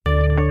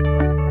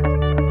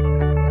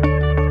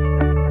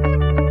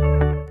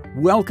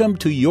Welcome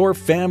to Your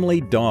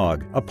Family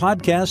Dog, a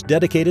podcast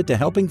dedicated to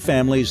helping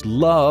families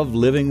love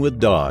living with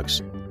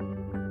dogs.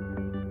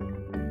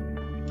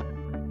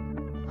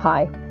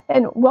 Hi,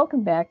 and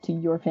welcome back to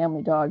Your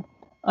Family Dog.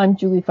 I'm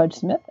Julie Fudge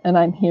Smith, and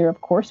I'm here,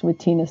 of course, with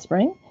Tina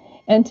Spring.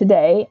 And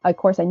today, of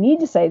course, I need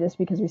to say this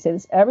because we say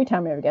this every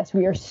time we have a guest.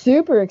 We are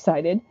super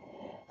excited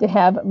to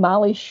have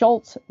Molly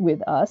Schultz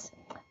with us.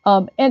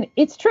 And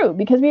it's true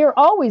because we are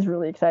always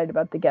really excited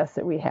about the guests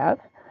that we have.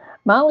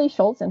 Molly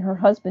Schultz and her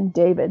husband,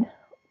 David,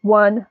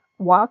 won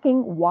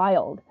Walking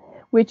Wild,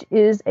 which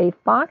is a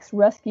fox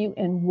rescue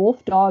and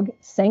wolf dog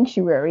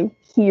sanctuary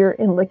here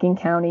in Licking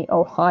County,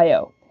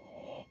 Ohio.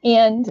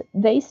 And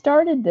they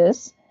started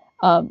this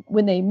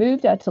when they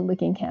moved out to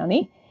Licking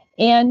County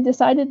and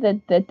decided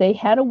that they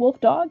had a wolf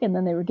dog, and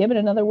then they were given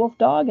another wolf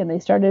dog, and they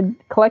started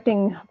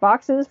collecting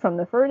foxes from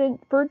the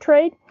fur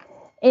trade.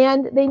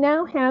 And they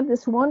now have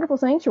this wonderful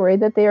sanctuary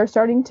that they are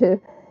starting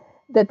to,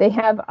 that they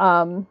have,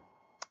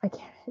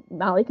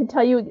 Molly can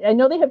tell you, I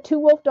know they have 2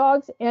 wolf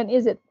dogs, and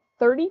is it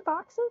 30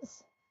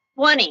 foxes?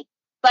 20,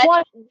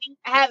 but we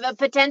have a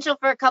potential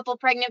for a couple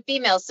pregnant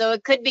females, so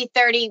it could be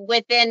 30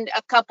 within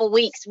a couple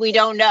weeks. We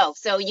don't know,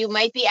 so you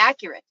might be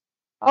accurate.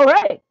 All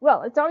right.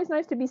 Well, it's always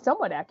nice to be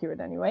somewhat accurate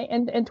anyway,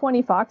 and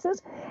 20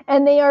 foxes.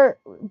 And they are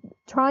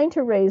trying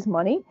to raise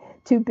money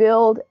to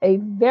build a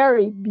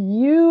very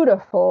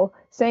beautiful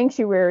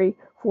sanctuary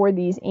for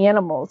these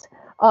animals.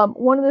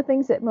 One of the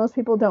things that most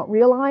people don't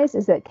realize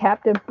is that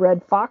captive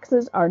bred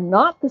foxes are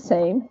not the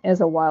same as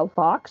a wild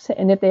fox.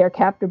 And if they are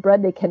captive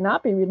bred, they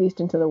cannot be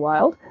released into the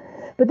wild,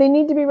 but they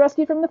need to be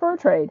rescued from the fur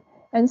trade.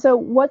 And so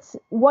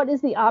what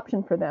is the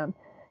option for them?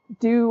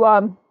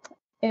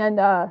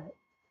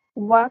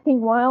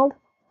 Walking Wild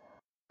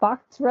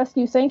Fox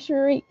Rescue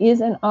Sanctuary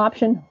is an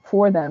option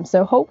for them.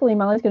 So hopefully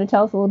Molly's going to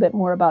tell us a little bit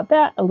more about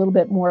that, a little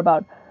bit more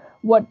about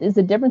what is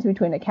the difference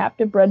between a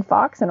captive bred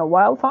fox and a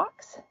wild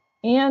fox,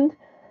 and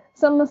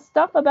some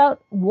stuff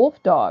about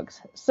wolf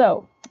dogs.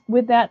 So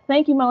with that,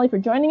 thank you, Molly, for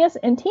joining us.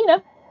 And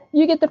Tina,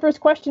 you get the first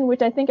question,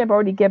 which I think I've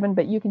already given,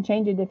 but you can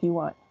change it if you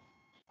want.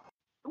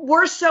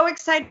 We're so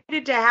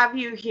excited to have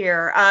you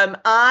here.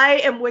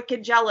 I am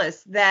wicked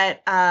jealous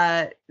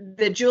that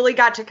Julie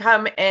got to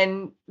come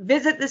and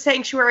visit the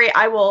sanctuary.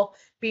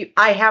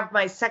 I have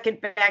my second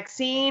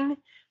vaccine,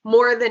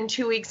 more than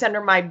 2 weeks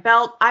under my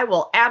belt. I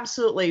will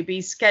absolutely be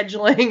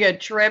scheduling a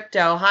trip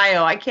to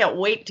Ohio. I can't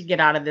wait to get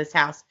out of this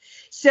house.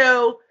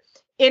 So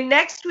in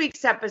next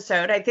week's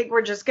episode, I think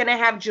we're just going to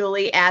have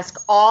Julie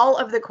ask all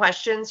of the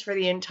questions for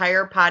the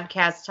entire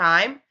podcast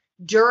time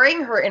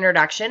during her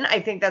introduction.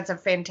 I think that's a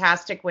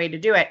fantastic way to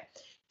do it.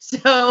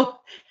 So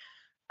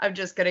I'm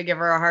just going to give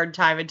her a hard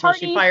time until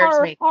she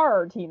fires me.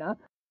 Tina.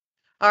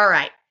 All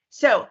right.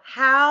 So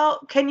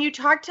can you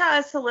talk to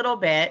us a little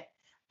bit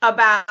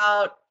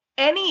about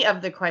any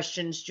of the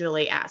questions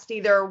Julie asked?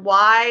 Either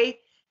why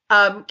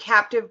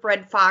captive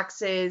bred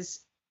foxes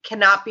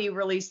cannot be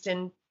released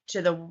into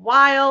the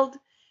wild.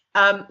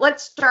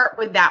 Let's start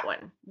with that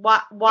one.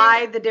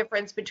 Why the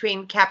difference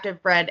between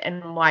captive bred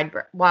and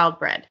wild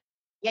bred?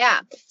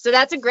 Yeah, so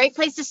that's a great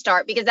place to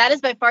start because that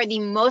is by far the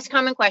most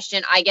common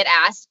question I get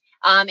asked.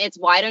 It's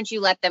why don't you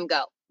let them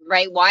go,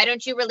 right? Why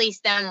don't you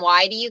release them?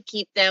 Why do you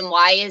keep them?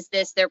 Why is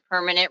this their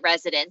permanent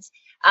residence?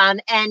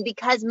 And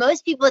because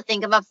most people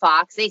think of a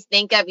fox, they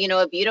think of,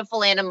 a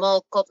beautiful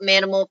animal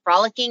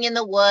frolicking in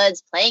the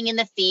woods, playing in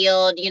the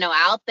field,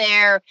 out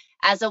there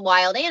as a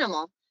wild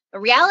animal. The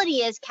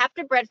reality is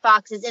captive bred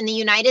foxes in the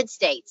United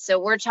States. So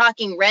we're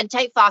talking red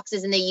type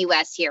foxes in the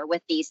US here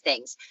with these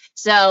things.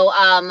 So,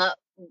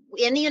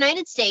 in the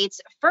United States,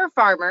 fur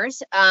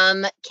farmers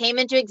came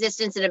into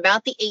existence in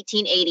about the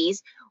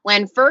 1880s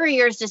when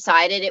furriers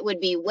decided it would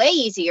be way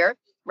easier,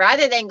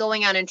 rather than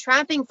going out and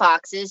trapping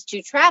foxes,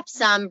 to trap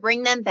some,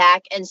 bring them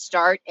back, and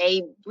start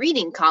a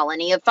breeding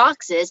colony of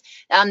foxes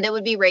that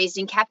would be raised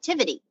in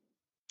captivity.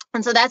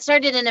 And so that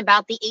started in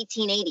about the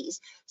 1880s.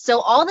 So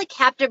all the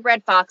captive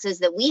bred foxes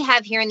that we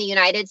have here in the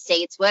United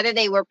States, whether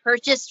they were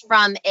purchased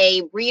from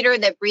a breeder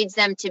that breeds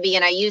them to be,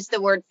 and I use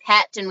the word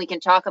pet, and we can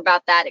talk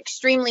about that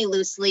extremely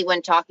loosely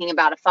when talking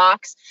about a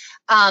fox,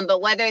 but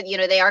whether,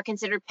 they are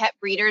considered pet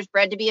breeders,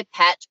 bred to be a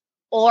pet,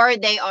 or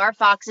they are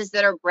foxes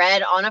that are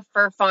bred on a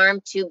fur farm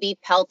to be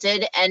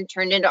pelted and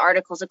turned into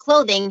articles of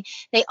clothing.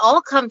 They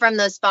all come from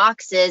those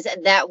foxes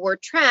that were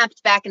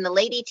trapped back in the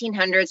late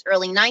 1800s,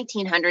 early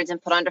 1900s, and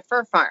put onto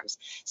fur farms.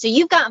 So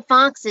you've got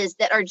foxes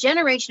that are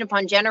generation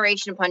upon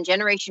generation upon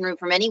generation removed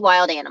from any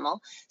wild animal.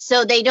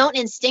 So they don't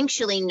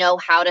instinctually know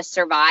how to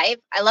survive.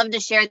 I love to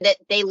share that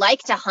they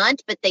like to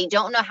hunt, but they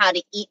don't know how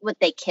to eat what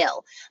they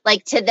kill.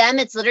 Like, to them,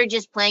 it's literally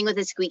just playing with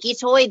a squeaky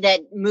toy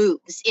that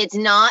moves. It's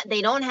not,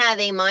 they don't have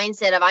a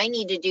mindset of I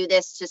need to do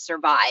this to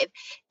survive.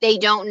 They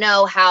don't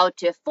know how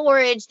to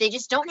forage. They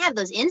just don't have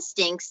those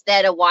instincts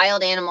that a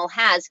wild animal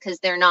has because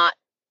they're not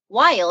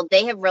wild.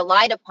 They have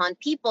relied upon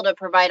people to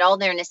provide all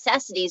their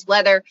necessities,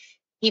 whether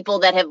people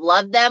that have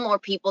loved them or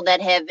people that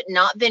have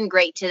not been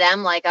great to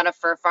them, like on a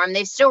fur farm,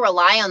 they still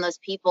rely on those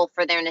people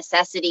for their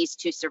necessities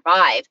to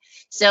survive.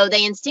 So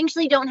they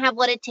instinctually don't have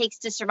what it takes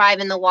to survive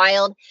in the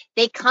wild.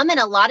 They come in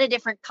a lot of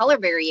different color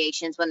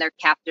variations when they're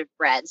captive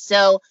bred.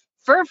 So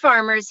fur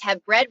farmers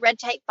have bred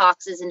red-tailed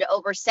foxes into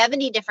over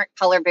 70 different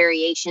color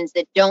variations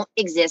that don't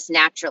exist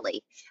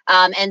naturally.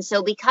 And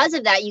so because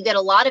of that, you get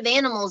a lot of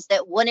animals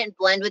that wouldn't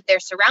blend with their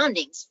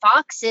surroundings.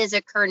 Foxes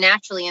occur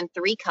naturally in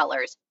 3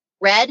 colors: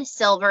 red,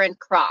 silver, and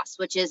cross,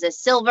 which is a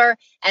silver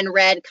and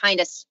red kind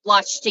of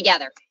splotched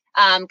together,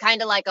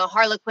 kind of like a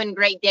Harlequin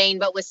Great Dane,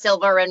 but with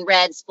silver and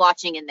red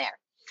splotching in there.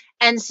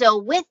 And so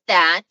with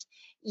that,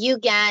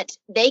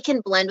 they can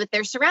blend with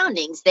their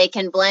surroundings. They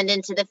can blend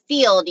into the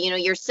field. You know,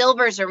 your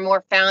silvers are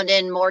more found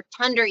in more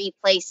tundra-y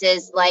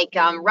places like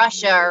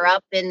Russia, or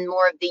up in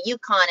more of the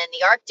Yukon and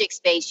the Arctic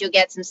space. You'll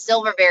get some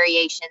silver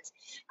variations.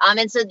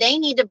 And so they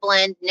need to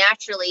blend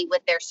naturally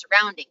with their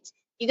surroundings.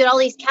 You get all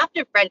these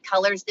captive bred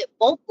colors that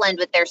won't blend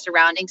with their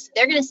surroundings. So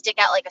they're going to stick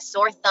out like a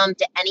sore thumb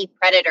to any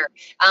predator,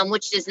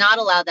 which does not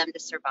allow them to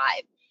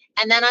survive.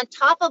 And then on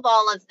top of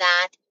all of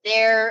that,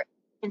 they're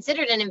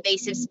considered an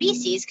invasive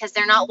species because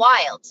they're not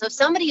wild. So if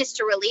somebody is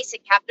to release a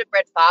captive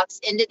bred fox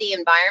into the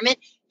environment,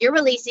 you're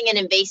releasing an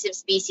invasive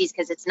species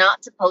because it's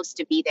not supposed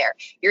to be there.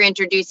 You're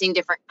introducing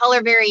different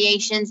color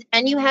variations,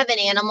 and you have an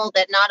animal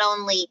that not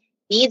only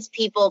needs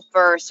people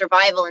for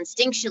survival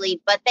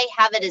instinctually, but they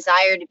have a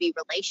desire to be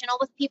relational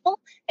with people.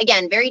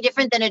 Again, very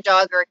different than a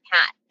dog or a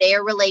cat. They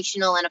are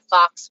relational in a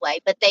fox way,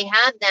 but they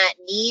have that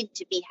need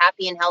to be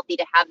happy and healthy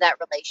to have that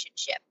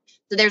relationship.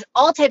 So there's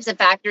all types of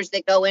factors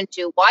that go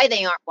into why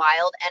they aren't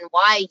wild and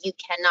why you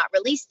cannot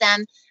release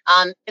them.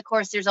 Of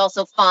course, there's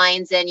also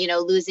fines and,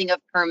 losing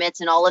of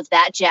permits and all of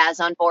that jazz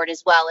on board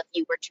as well if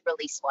you were to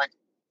release one.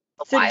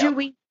 So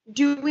wild.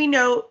 do we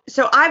know?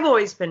 So I've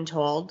always been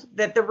told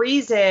that the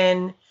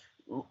reason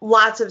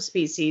lots of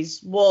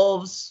species,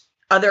 wolves,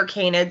 other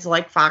canids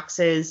like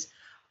foxes,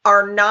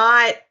 are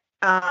not,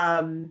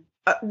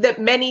 that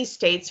many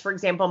states, for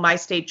example, my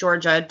state,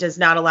 Georgia, does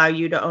not allow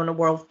you to own a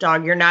wolf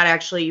dog. You're not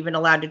actually even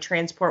allowed to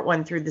transport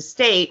one through the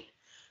state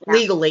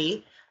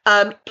legally,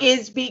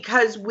 is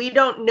because we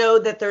don't know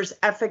that there's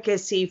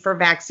efficacy for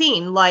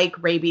vaccine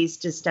like rabies,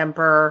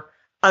 distemper,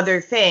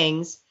 other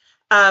things.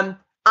 I,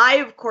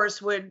 of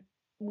course, would,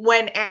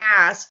 when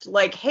asked,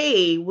 like,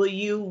 hey, will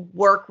you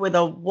work with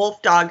a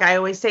wolf dog? I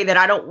always say that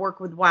I don't work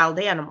with wild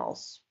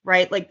animals,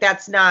 right? Like,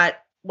 that's not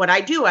what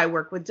I do. I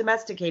work with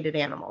domesticated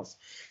animals.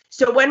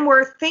 So when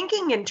we're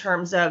thinking in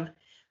terms of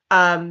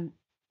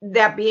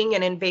that being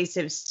an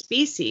invasive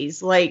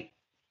species, like,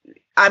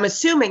 I'm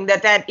assuming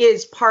that that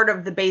is part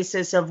of the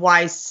basis of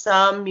why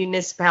some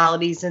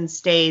municipalities and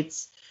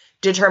states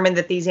determine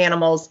that these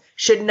animals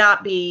should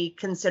not be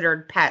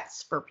considered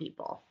pets for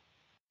people.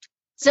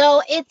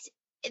 So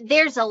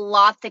there's a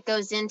lot that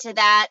goes into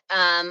that.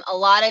 A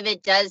lot of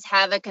it does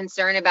have a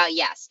concern about,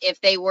 yes, if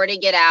they were to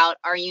get out,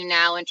 are you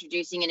now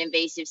introducing an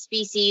invasive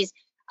species?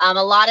 A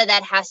lot of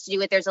that has to do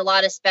with, there's a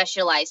lot of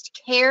specialized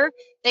care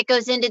that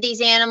goes into these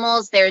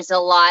animals. There's a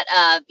lot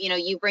of,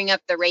 you bring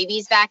up the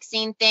rabies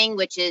vaccine thing,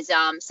 which is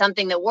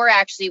something that we're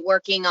actually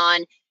working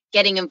on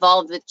getting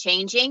involved with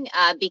changing,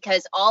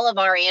 because all of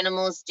our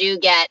animals do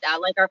get,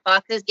 like our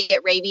foxes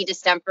get rabies,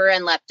 distemper,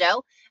 and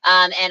lepto.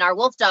 And our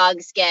wolf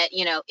dogs get,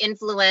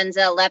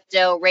 influenza,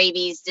 lepto,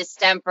 rabies,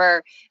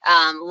 distemper,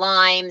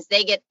 Lyme's.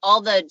 They get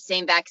all the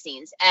same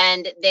vaccines.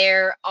 And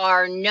there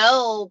are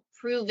no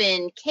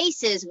proven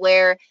cases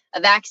where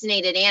a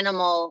vaccinated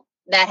animal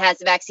that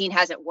has a vaccine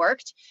hasn't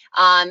worked.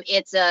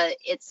 It's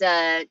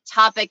a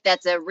topic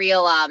that's a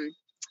real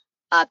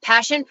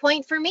passion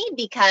point for me,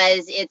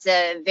 because it's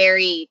a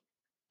very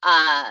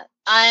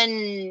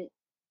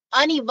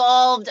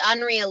unevolved,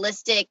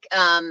 unrealistic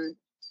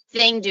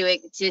thing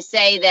to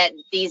say that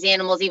these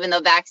animals, even though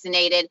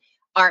vaccinated,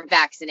 aren't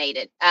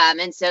vaccinated.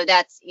 And so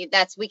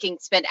that's we can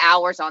spend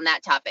hours on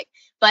that topic.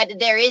 But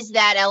there is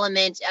that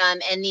element,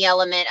 and the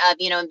element of,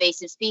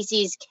 invasive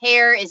species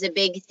care is a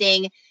big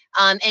thing.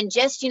 And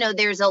just,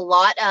 there's a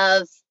lot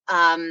of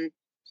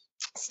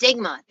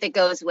stigma that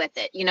goes with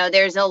it.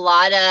 There's a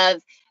lot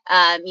of,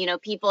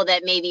 people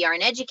that maybe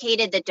aren't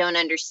educated, that don't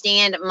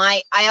understand.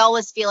 I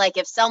always feel like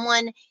if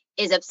someone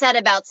is upset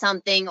about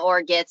something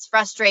or gets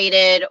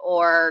frustrated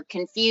or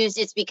confused,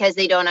 it's because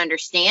they don't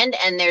understand,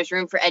 and there's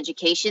room for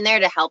education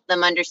there to help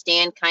them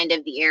understand kind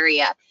of the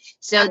area.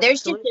 So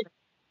there's just a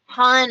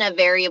ton of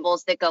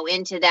variables that go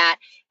into that.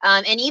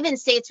 And even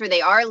states where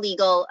they are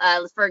legal,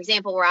 for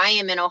example, where I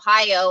am in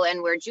Ohio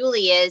and where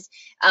Julie is,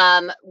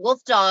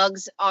 wolf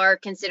dogs are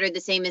considered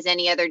the same as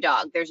any other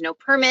dog. There's no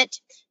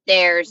permit.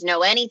 There's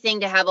no anything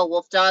to have a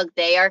wolf dog.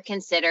 They are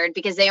considered,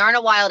 because they aren't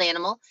a wild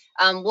animal.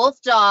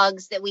 Wolf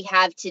dogs that we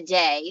have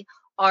today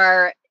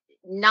are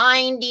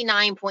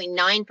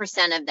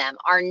 99.9% of them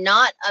are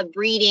not a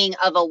breeding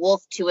of a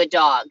wolf to a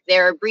dog.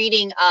 They're a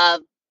breeding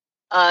of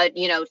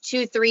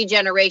 2-3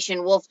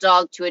 generation wolf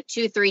dog to a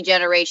 2-3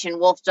 generation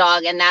wolf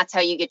dog, and that's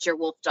how you get your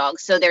wolf dog.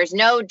 So there's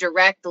no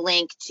direct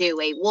link to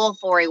a wolf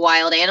or a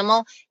wild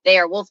animal. They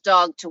are wolf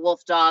dog to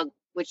wolf dog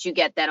which you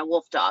get than a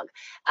wolf dog.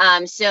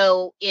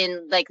 So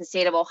in like the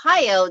state of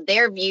Ohio,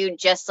 they're viewed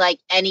just like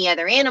any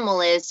other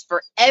animal is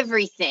for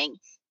everything,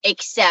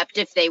 except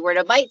if they were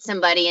to bite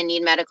somebody and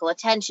need medical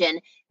attention,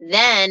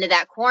 then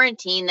that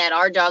quarantine that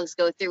our dogs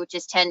go through, which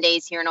is 10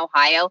 days here in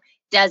Ohio,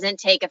 doesn't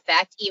take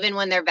effect even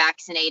when they're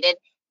vaccinated.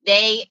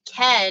 They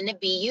can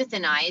be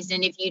euthanized.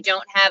 And if you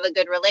don't have a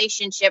good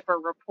relationship or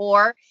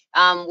rapport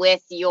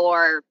with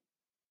your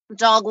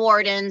dog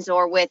wardens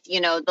or with,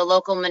 the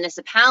local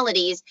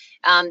municipalities,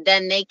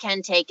 then they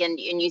can take and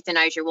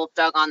euthanize your wolf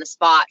dog on the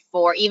spot,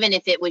 for even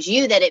if it was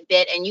you that it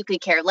bit and you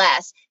could care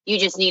less, you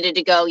just needed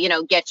to go,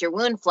 get your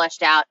wound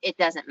flushed out. It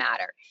doesn't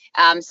matter.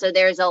 So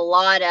there's a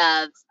lot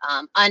of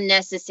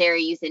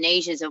unnecessary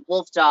euthanasias of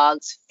wolf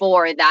dogs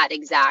for that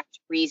exact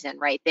reason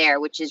right there,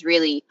 which is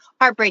really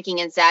heartbreaking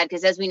and sad,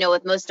 because as we know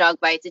with most dog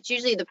bites, it's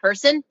usually the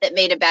person that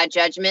made a bad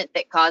judgment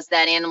that caused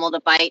that animal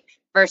to bite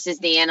versus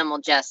the animal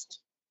just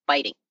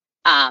biting.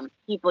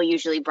 People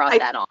usually brought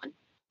that on.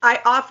 I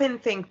often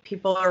think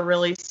people are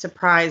really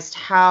surprised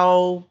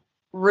how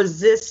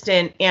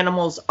resistant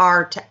animals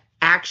are to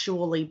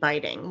actually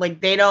biting.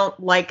 Like, they don't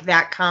like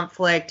that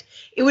conflict.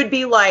 It would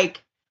be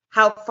like,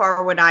 how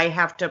far would I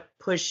have to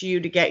push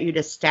you to get you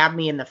to stab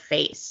me in the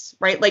face,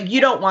 right? Like,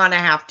 you don't want to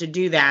have to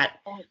do that.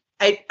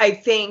 I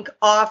think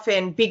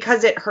often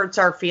because it hurts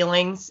our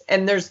feelings,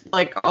 and there's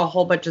like a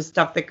whole bunch of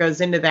stuff that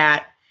goes into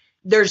that,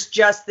 there's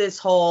just this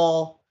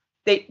whole...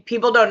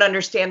 people don't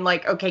understand,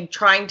 like, okay,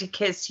 trying to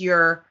kiss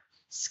your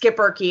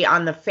Skipperky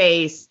on the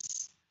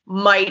face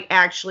might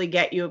actually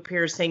get you a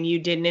piercing you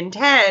didn't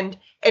intend.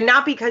 And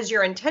not because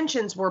your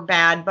intentions were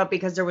bad, but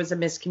because there was a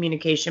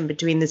miscommunication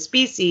between the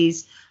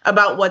species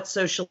about what's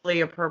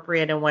socially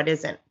appropriate and what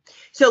isn't.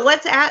 So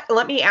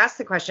let me ask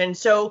the question.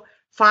 So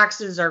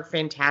foxes are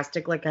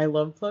fantastic. Like, I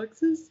love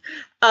foxes.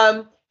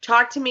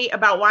 Talk to me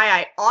about why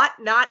I ought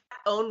not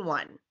own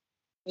one.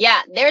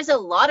 Yeah, there's a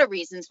lot of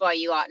reasons why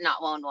you ought not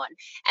own one.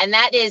 And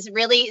that is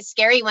really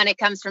scary when it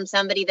comes from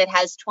somebody that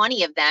has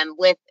 20 of them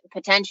with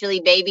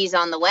potentially babies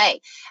on the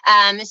way.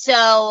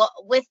 So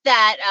with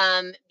that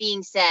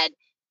being said,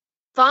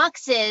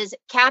 foxes,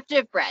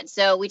 captive bred.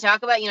 So we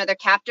talk about, they're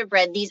captive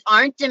bred. These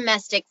aren't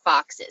domestic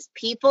foxes.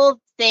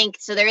 People think,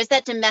 so there is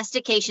that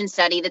domestication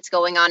study that's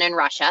going on in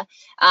Russia.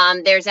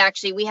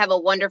 We have a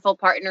wonderful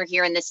partner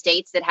here in the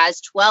States that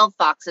has 12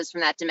 foxes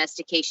from that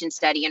domestication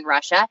study in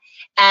Russia.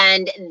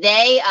 And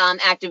they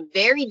act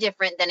very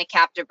different than a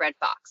captive bred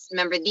fox.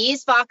 Remember,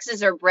 these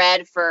foxes are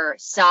bred for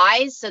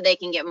size, so they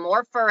can get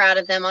more fur out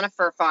of them on a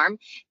fur farm.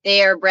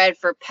 They are bred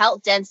for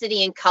pelt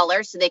density and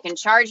color, so they can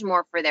charge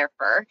more for their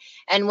fur.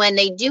 And when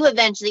they do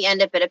eventually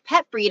end up at a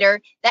pet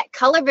breeder, that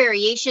color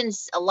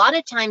variations a lot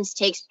of times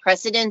takes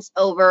precedence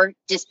over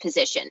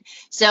disposition.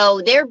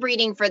 So they're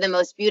breeding for the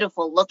most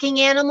beautiful looking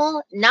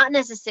animal, not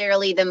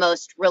necessarily the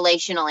most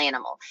relational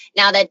animal.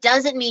 Now, that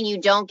doesn't mean you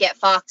don't get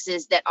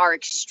foxes that are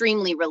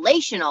extremely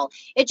relational.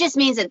 It just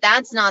means that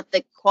that's not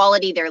the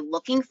quality they're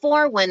looking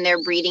for when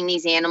they're breeding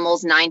these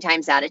animals 9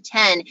 times out of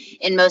 10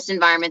 in most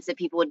environments that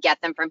people would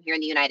get them from here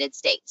in the United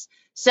States.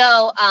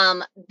 So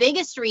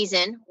biggest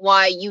reason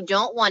why you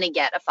don't want to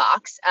get a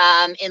fox,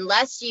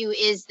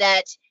 is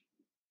that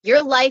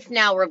your life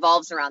now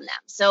revolves around them.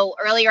 So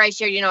earlier I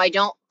shared, I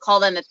don't call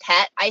them a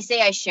pet. I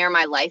say I share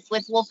my life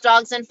with wolf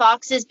dogs and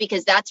foxes,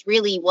 because that's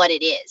really what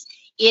it is.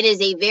 It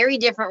is a very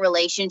different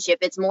relationship.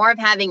 It's more of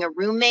having a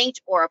roommate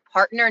or a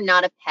partner,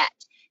 not a pet.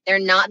 They're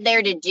not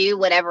there to do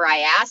whatever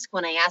I ask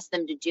when I ask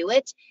them to do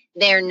it.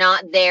 They're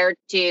not there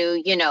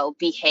to,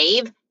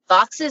 behave.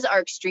 Foxes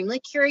are extremely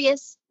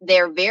curious.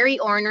 They're very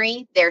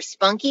ornery. They're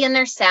spunky and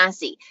they're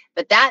sassy.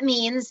 But that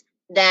means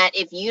that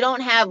if you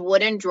don't have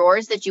wooden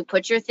drawers that you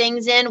put your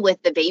things in with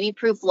the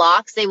baby-proof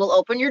locks, they will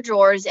open your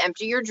drawers,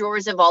 empty your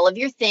drawers of all of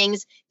your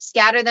things,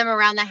 scatter them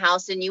around the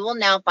house, and you will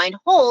now find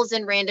holes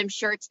in random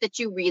shirts that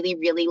you really,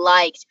 really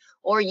liked.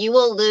 Or you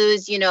will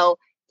lose,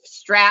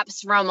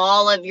 straps from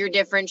all of your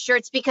different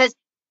shirts, because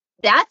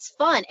that's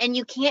fun. And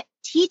you can't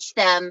teach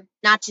them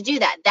not to do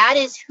that. That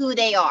is who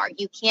they are.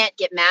 You can't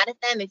get mad at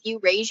them. If you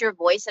raise your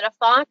voice at a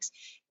fox,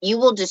 you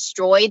will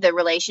destroy the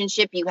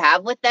relationship you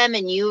have with them.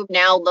 And you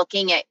now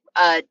looking at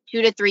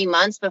 2 to 3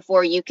 months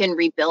before you can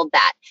rebuild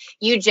that.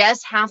 You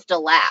just have to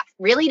laugh.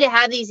 Really, to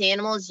have these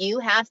animals, you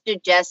have to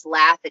just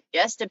laugh at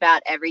just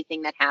about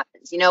everything that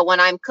happens. When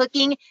I'm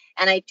cooking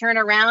and I turn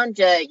around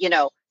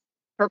to,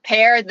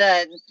 prepare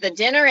the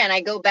dinner, and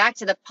I go back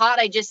to the pot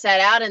I just set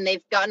out, and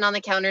they've gotten on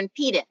the counter and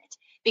peed in it.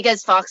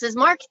 Because foxes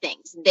mark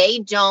things. They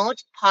don't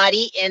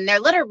potty in their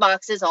litter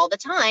boxes all the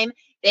time.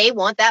 They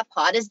want that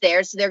pot is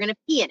there, so they're going to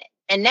pee in it.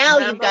 And now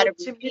you've got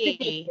to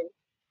me.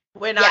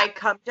 When I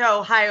come to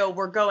Ohio,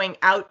 we're going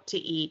out to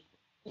eat.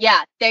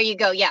 Yeah, there you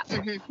go. Yeah.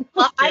 Mm-hmm.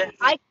 Well,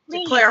 I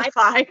clean.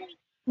 Clarify.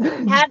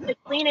 I have the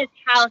cleanest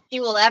house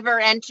you will ever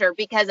enter,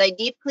 because I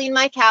deep clean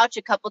my couch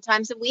a couple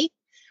times a week.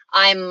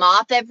 I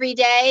mop every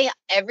day.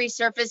 Every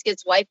surface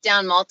gets wiped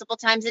down multiple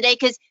times a day,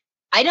 because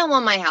I don't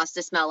want my house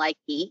to smell like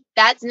pee.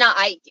 That's not,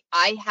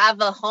 I have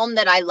a home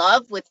that I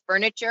love with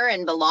furniture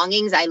and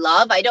belongings I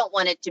love. I don't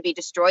want it to be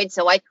destroyed,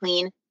 so I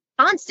clean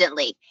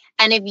constantly.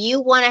 And if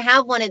you want to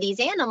have one of these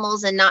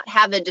animals and not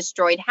have a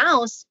destroyed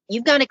house,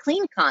 you've got to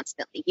clean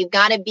constantly. You've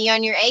got to be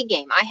on your A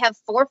game. I have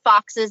 4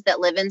 foxes that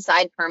live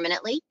inside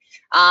permanently.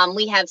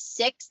 We have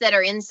 6 that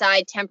are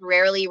inside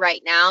temporarily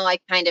right now. I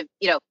kind of,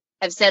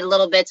 have said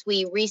little bits.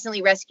 We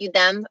recently rescued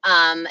them.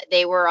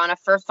 They were on a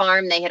fur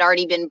farm. They had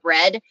already been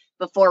bred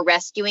before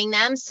rescuing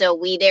them. So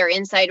they're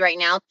inside right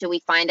now till we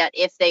find out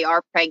if they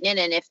are pregnant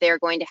and if they're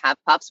going to have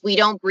pups. We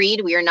don't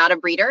breed. We are not a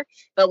breeder,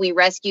 but we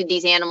rescued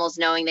these animals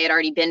knowing they had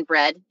already been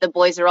bred. The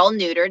boys are all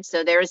neutered,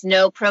 so there's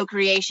no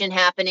procreation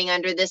happening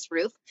under this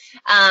roof.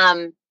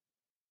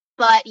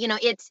 But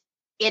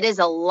it is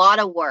a lot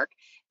of work.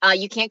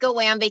 You can't go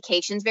away on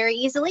vacations very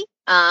easily.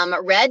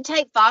 Red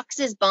type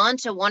foxes bond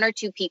to 1 or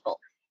 2 people.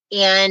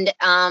 And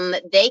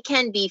they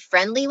can be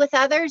friendly with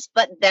others,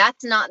 but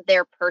that's not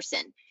their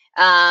person.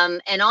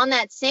 And on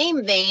that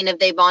same vein, if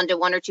they bond to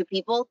 1 or 2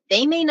 people,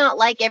 they may not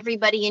like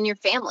everybody in your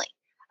family.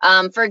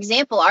 For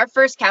example, our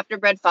first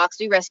captive bred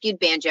fox, we rescued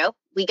Banjo.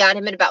 We got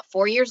him at about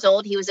 4 years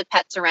old. He was a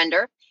pet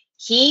surrender.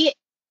 I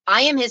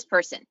am his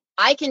person.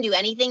 I can do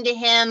anything to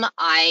him.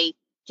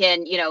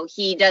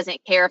 He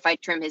doesn't care if I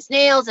trim his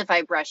nails, if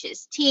I brush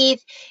his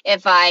teeth,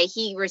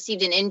 he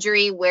received an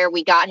injury where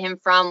we got him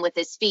from with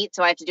his feet.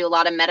 So I have to do a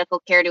lot of medical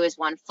care to his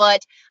 1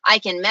 foot. I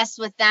can mess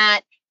with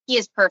that. He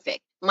is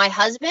perfect. My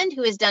husband,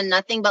 who has done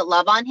nothing but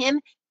love on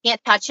him,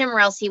 can't touch him or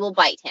else he will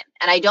bite him.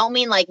 And I don't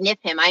mean like nip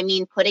him. I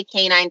mean, put a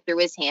canine through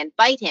his hand,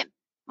 bite him.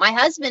 My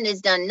husband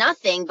has done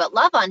nothing but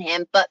love on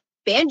him, but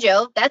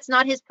Banjo, that's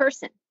not his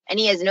person. And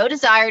he has no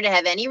desire to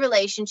have any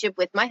relationship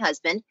with my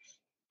husband.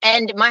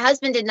 And my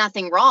husband did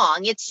nothing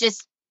wrong. It's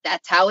just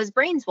that's how his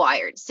brain's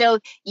wired. So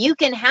you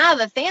can have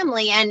a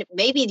family and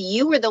maybe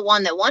you were the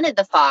one that wanted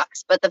the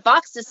fox, but the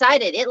fox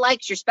decided it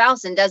likes your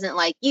spouse and doesn't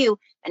like you.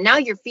 And now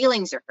your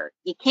feelings are hurt.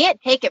 You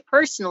can't take it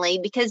personally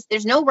because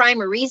there's no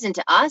rhyme or reason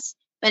to us.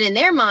 But in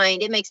their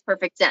mind, it makes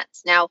perfect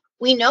sense. Now,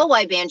 we know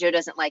why Banjo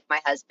doesn't like my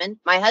husband.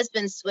 My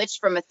husband switched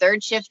from a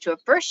 3rd shift to a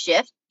 1st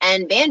shift.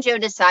 And Banjo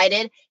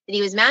decided that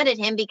he was mad at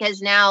him because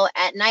now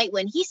at night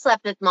when he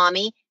slept with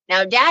mommy,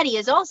 now daddy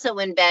is also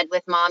in bed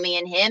with mommy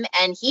and him,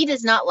 and he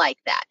does not like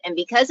that. And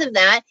because of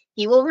that,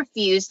 he will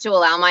refuse to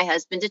allow my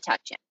husband to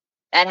touch him.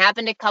 That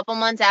happened a couple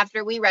months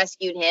after we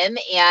rescued him,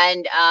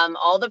 and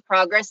all the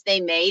progress they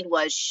made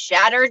was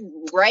shattered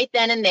right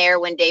then and there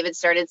when David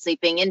started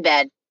sleeping in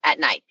bed at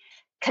night.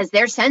 Because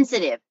they're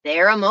sensitive,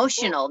 they're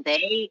emotional,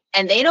 they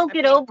don't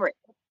get over it.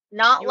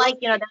 Not like,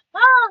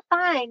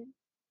 fine.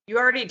 You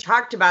already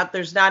talked about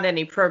there's not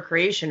any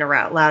procreation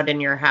allowed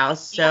in your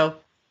house, so...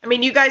 I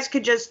mean, you guys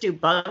could just do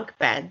bunk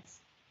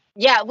beds.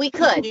 Yeah, we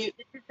could. You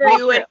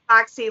and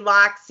Foxy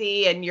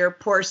Loxy and your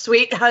poor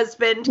sweet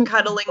husband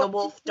cuddling a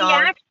wolf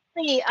dog.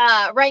 We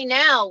actually, right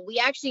now, we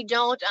actually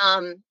don't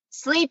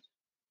sleep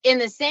in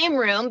the same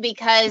room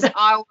because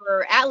our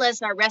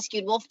Atlas, our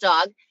rescued wolf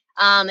dog,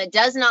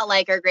 does not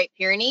like our Great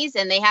Pyrenees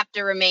and they have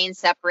to remain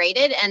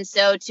separated. And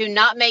so to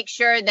not make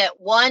sure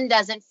that one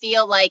doesn't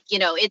feel like,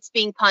 it's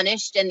being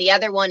punished and the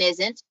other one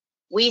isn't,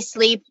 we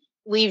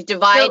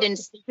divide and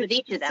sleep with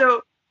each of them.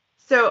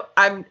 So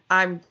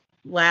I'm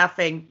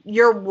laughing.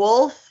 Your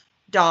wolf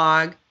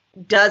dog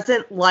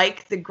doesn't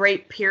like the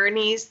Great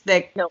Pyrenees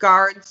that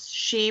guards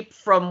sheep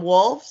from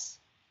wolves.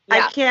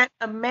 Yeah. I can't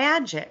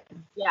imagine.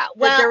 Yeah,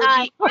 well, there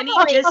would be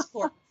any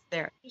discourse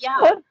there.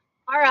 Yeah,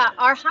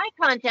 our high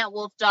content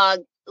wolf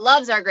dog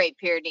loves our Great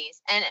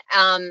Pyrenees, and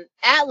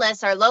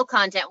Atlas, our low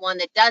content one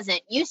that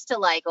doesn't, used to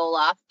like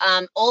Olaf.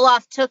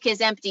 Olaf took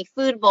his empty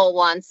food bowl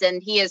once,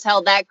 and he has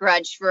held that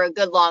grudge for a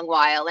good long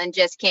while and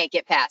just can't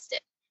get past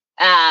it.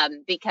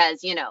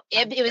 Because,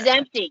 it was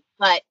empty,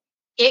 but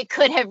it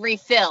could have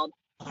refilled.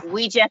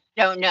 We just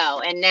don't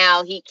know. And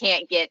now he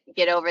can't get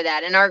over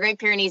that. And our Great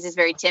Pyrenees is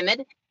very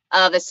timid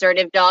of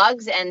assertive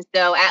dogs. And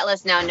so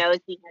Atlas now knows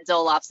he has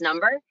Olaf's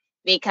number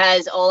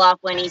because Olaf,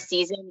 when he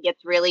sees him,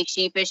 gets really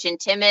sheepish and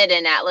timid.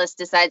 And Atlas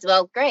decides,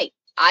 well, great,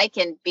 I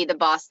can be the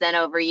boss then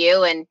over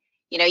you. And,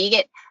 you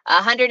get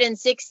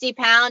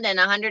 160-pound and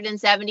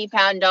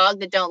 170-pound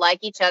dog that don't like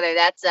each other.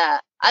 That's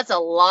a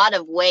lot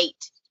of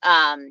weight.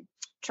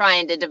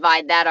 Trying to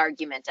divide that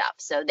argument up.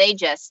 So they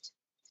just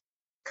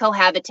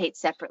cohabitate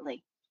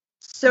separately.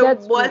 So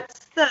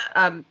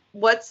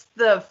what's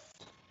the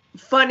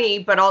funny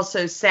but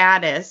also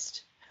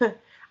saddest?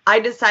 I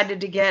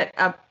decided to get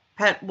a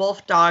pet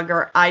wolf dog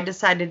or I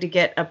decided to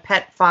get a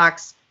pet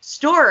fox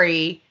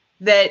story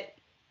that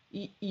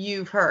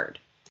you've heard.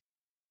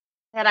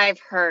 That I've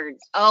heard.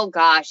 Oh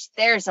gosh,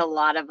 there's a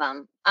lot of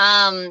them.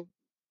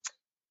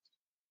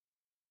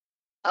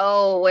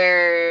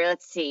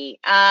 Let's see.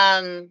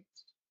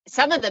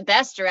 Some of the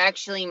best are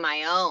actually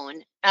my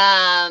own.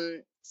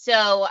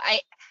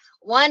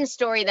 One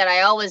story that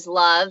I always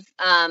love,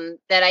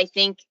 that I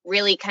think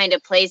really kind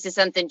of plays to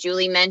something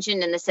Julie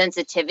mentioned in the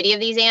sensitivity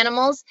of these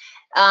animals,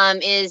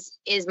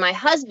 is my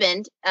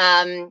husband,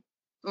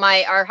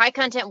 our high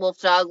content wolf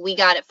dog, we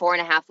got at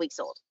 4.5 weeks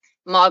old.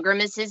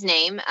 Mogram is his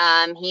name.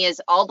 He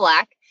is all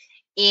black.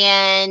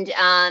 And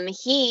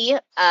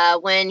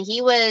when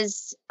he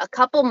was a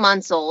couple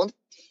months old,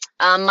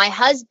 my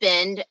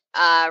husband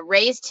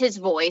raised his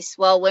voice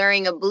while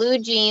wearing a blue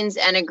jeans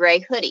and a gray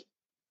hoodie.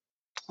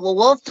 Well,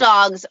 wolf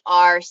dogs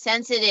are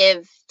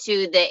sensitive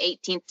to the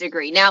 18th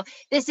degree. Now,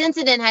 this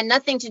incident had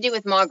nothing to do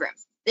with Margrim.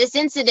 This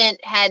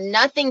incident had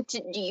nothing to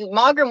do,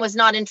 Margrim was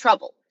not in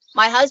trouble.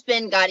 My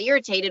husband got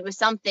irritated with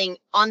something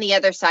on the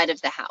other side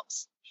of the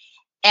house.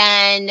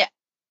 And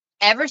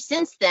ever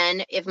since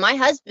then, if my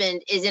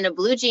husband is in a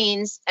blue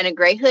jeans and a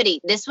gray hoodie,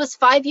 this was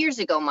 5 years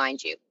ago,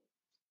 mind you,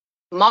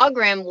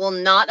 Margrim will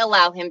not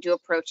allow him to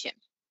approach him.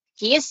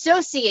 He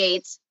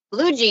associates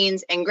blue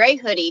jeans and gray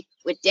hoodie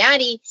with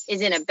daddy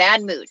is in a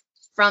bad mood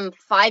from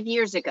 5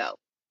 years ago.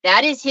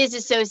 That is his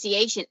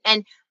association.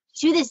 And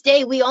to this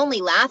day, we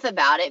only laugh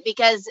about it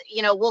because,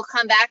 you know, we'll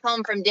come back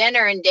home from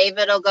dinner and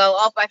David will go,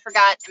 oh, I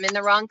forgot, I'm in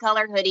the wrong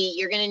color hoodie.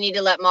 You're going to need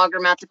to let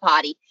Margrim out to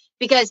potty,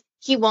 because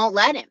he won't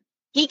let him.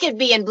 He could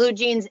be in blue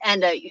jeans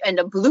and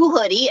a blue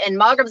hoodie, and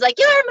Margrim's like,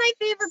 you're my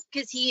favorite,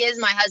 because he is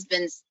my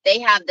husband's. They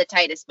have the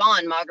tightest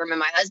bond, Margrim and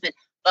my husband.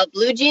 But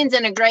blue jeans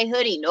and a gray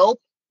hoodie, nope.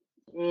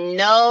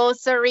 No,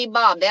 sorry,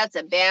 Bob. That's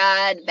a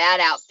bad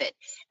outfit.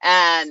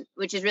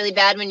 Which is really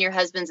bad when your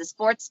husband's a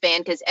sports fan,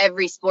 because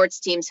every sports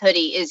team's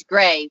hoodie is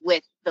gray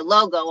with the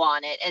logo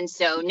on it. And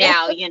so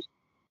now, you know,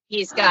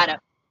 he's got to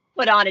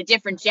put on a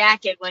different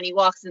jacket when he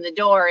walks in the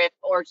door,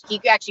 or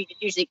he actually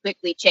usually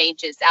quickly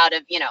changes out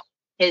of, you know,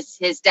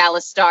 his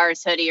Dallas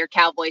Stars hoodie or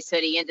Cowboys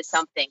hoodie into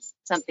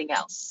something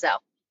else. So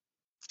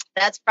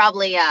that's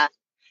probably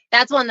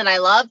that's one that I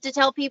love to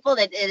tell people,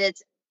 that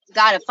it's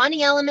got a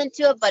funny element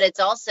to it, but it's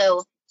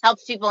also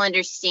helps people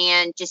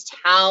understand just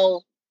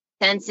how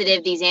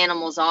sensitive these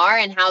animals are,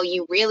 and how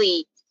you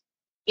really,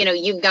 you know,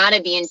 you've got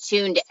to be in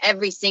tune to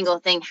every single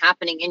thing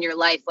happening in your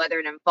life, whether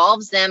it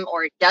involves them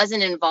or it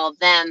doesn't involve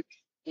them.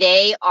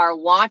 They are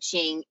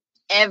watching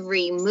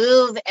every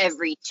move,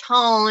 every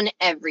tone,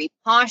 every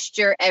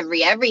posture,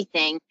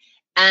 everything.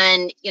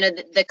 And, you know,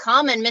 the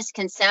common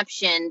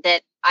misconception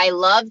that I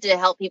love to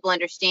help people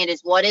understand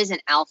is, what is an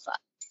alpha?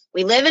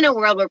 We live in a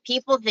world where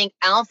people think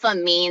alpha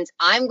means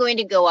I'm going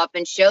to go up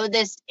and show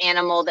this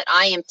animal that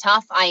I am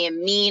tough, I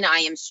am mean, I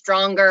am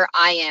stronger,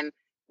 I am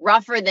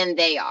rougher than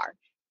they are.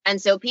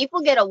 And so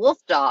people get a wolf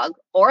dog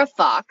or a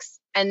fox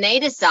and they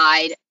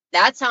decide,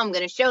 that's how I'm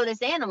going to show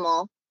this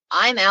animal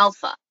I'm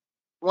alpha.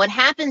 What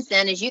happens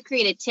then is you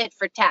create a tit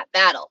for tat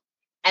battle.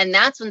 And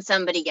that's when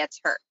somebody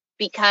gets hurt,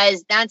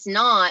 because that's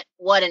not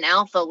what an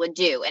alpha would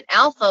do. An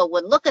alpha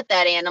would look at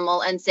that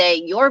animal and say,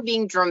 you're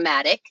being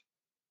dramatic.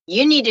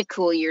 You need to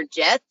cool your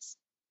jets,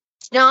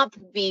 stop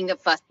being a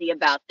fussy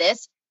about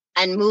this,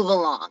 and move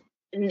along.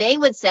 And they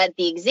would set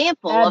the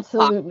example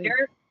Absolutely.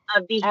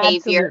 of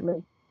behavior.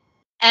 Absolutely.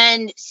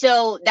 And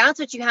so that's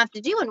what you have to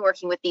do in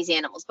working with these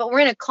animals. But we're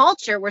in a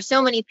culture where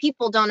so many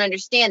people don't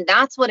understand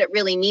that's what it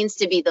really means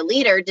to be the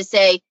leader, to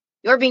say,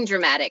 you're being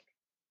dramatic.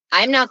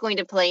 I'm not going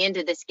to play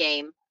into this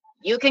game.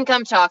 You can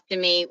come talk to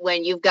me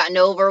when you've gotten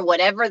over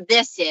whatever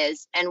this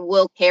is, and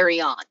we'll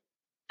carry on.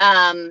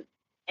 And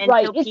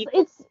right. so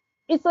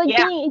It's like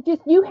being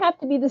just, you have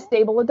to be the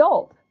stable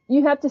adult.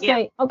 You have to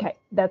say, okay,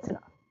 that's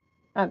enough.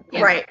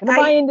 Right. I'm going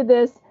to buy into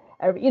this.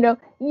 You know,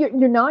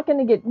 you're not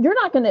going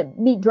to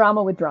meet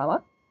drama with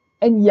drama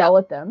and yell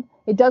at them.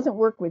 It doesn't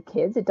work with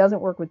kids. It doesn't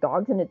work with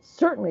dogs. And it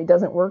certainly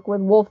doesn't work with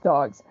wolf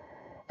dogs.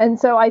 And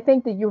so I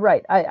think that you're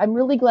right. I'm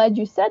really glad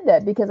you said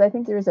that, because I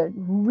think there's a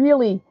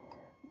really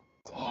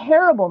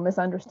terrible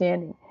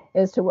misunderstanding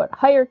as to what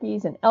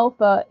hierarchies and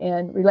alpha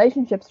and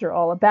relationships are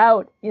all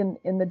about in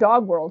the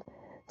dog world,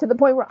 to the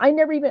point where I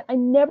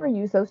never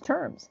use those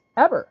terms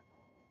ever,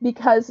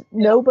 because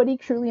nobody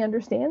truly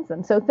understands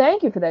them. So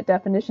thank you for that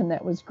definition.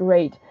 That was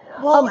great.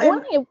 Well,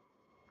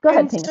 go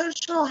ahead, Tina.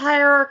 Social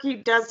hierarchy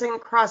doesn't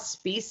cross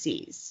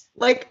species.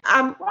 Like,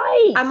 I'm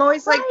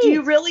always like, do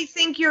you really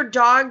think your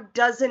dog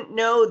doesn't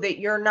know that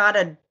you're not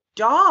a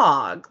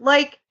dog?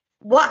 Like,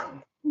 what?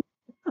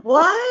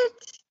 What?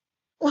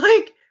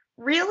 Like,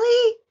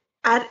 really?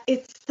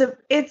 It's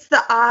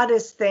the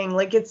oddest thing.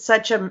 Like, it's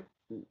such a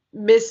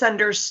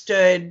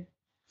misunderstood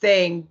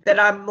thing that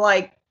I'm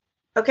like,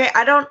 okay,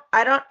 I don't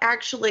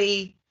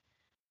actually,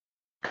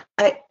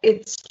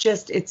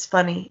 it's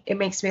funny. It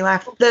makes me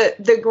laugh.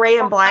 The gray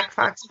and black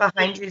fox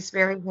behind you is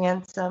very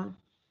handsome.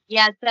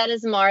 Yes, that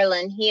is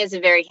Marlin. He is a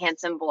very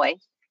handsome boy.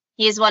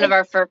 He is one of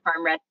our fur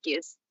farm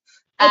rescues.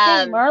 I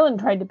think Marlin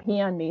tried to pee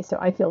on me, so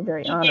I feel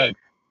very honored.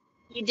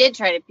 He did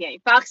try to pee on you.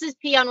 Foxes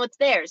pee on what's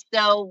theirs.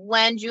 So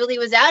when Julie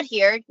was out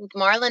here,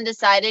 Marlin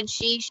decided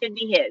she should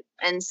be his.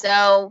 And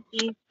so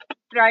he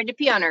tried to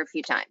pee on her a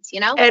few times, you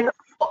know?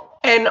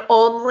 And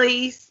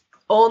only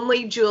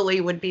Julie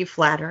would be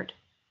flattered.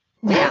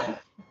 Yeah.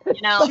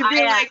 You know, she'd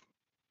be like,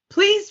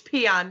 please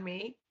pee on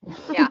me.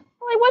 Yeah.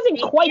 Well, I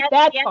wasn't quite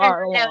that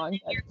far along.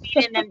 You're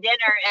feeding them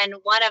dinner, and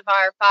one of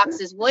our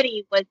foxes,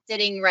 Woody, was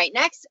sitting right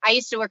next. I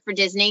used to work for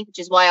Disney, which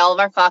is why all of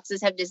our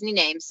foxes have Disney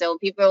names. So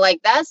people are like,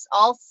 that's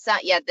all,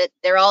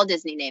 they're all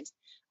Disney names.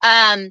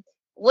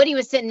 Woody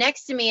was sitting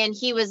next to me, and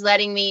he was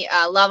letting me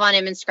love on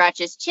him and scratch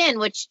his chin,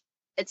 which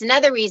it's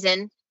another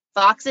reason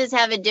Foxes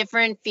have a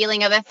different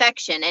feeling of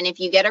affection. And if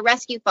you get a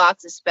rescue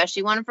fox,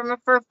 especially one from a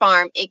fur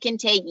farm, it can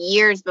take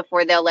years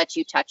before they'll let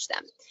you touch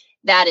them.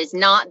 That is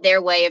not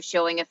their way of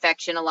showing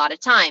affection a lot of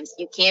times.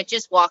 You can't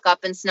just walk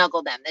up and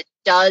snuggle them. That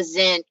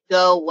doesn't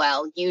go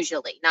well,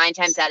 usually, 9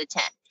 times out of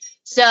 10.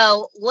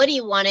 So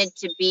Woody wanted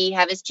to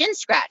have his chin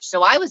scratched.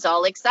 So I was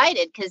all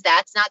excited because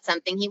that's not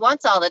something he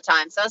wants all the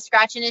time. So I was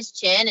scratching his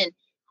chin, and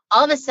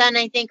all of a sudden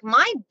I think,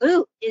 my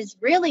boot is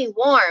really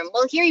warm.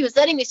 Well, here he was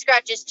letting me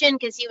scratch his chin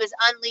because he was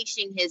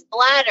unleashing his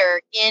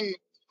bladder in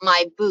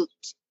my boot.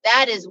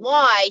 That is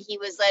why he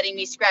was letting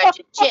me scratch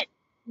his chin.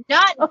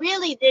 Not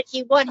really that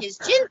he want his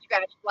chin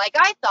scratched like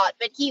I thought,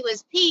 but he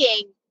was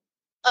peeing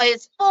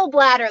his full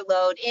bladder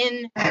load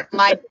in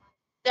my boot.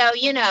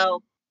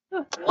 So,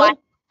 why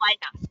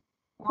not?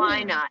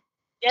 Why not?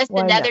 Just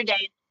Why another not?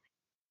 day.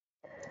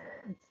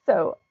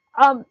 So,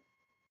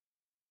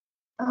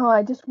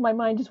 my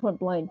mind just went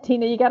blank.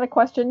 Tina, you got a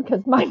question?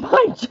 Because my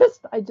mind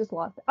I just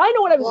lost it. I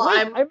know what I was.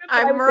 Well, wait,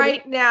 I'm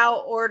right now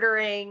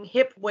ordering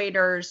hip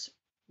waders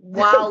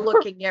while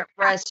looking at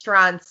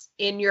restaurants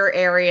in your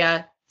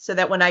area, so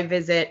that when I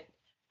visit,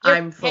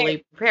 I'm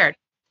fully prepared.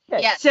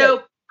 Okay, Yes.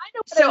 So,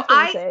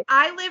 I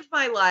I live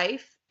my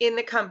life in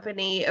the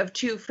company of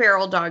 2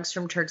 feral dogs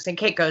from Turks and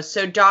Caicos.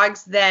 So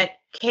dogs that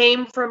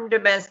came from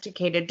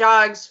domesticated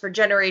dogs for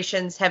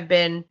generations, have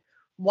been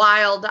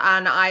wild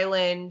on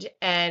island,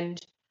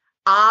 and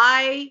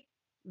I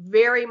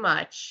very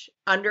much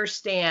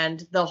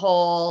understand the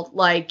whole,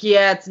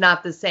 it's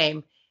not the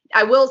same.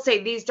 I will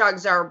say these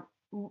dogs are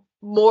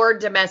more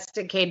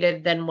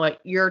domesticated than what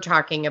you're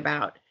talking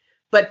about.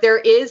 But there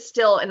is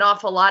still an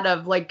awful lot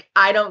of,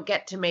 I don't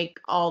get to make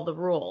all the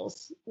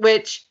rules,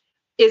 which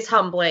is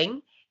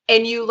humbling.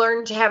 And you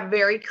learn to have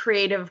very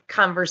creative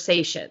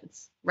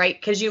conversations, right?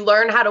 Because you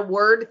learn how to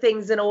word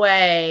things in a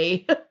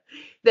way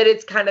that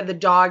it's kind of the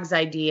dog's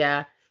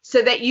idea,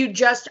 so that you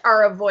just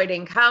are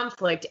avoiding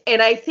conflict.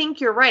 And I think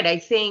you're right. I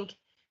think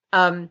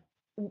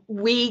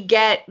we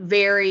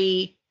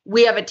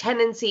have a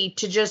tendency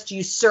to just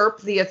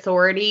usurp the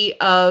authority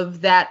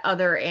of that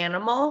other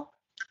animal,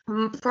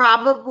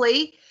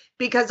 probably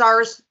because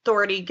our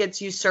authority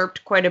gets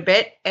usurped quite a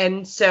bit.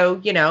 And so,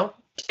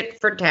 tit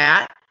for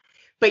tat.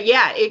 But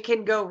yeah, it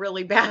can go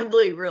really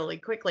badly really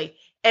quickly.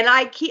 And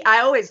I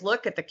always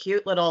look at the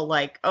cute little,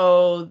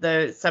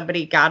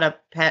 somebody got a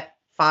pet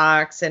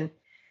fox and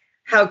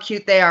how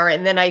cute they are.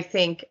 And then I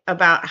think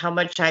about how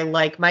much I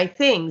like my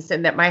things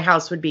and that my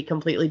house would be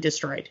completely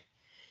destroyed.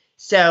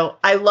 So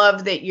I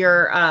love that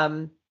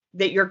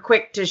you're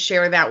quick to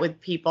share that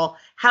with people.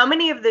 How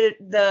many of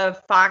the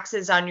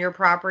foxes on your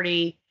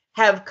property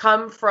have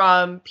come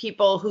from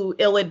people who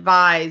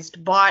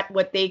ill-advised bought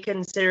what they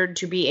considered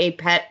to be a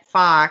pet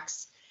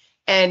fox,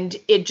 and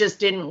it just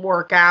didn't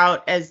work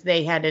out as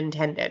they had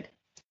intended?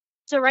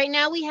 So right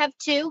now we have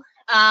 2.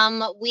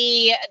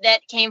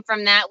 That came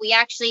from that. We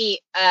actually,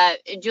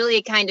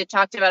 Julia kind of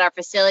talked about our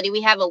facility.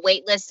 We have a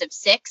wait list of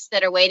 6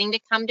 that are waiting to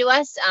come to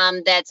us.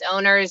 That's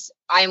owners.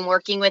 I'm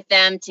working with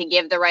them to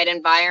give the right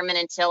environment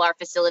until our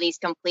facility is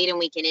complete and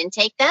we can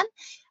intake them.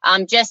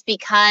 Just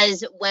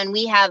because when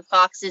we have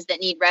foxes that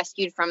need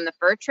rescued from the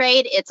fur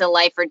trade, it's a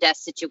life or death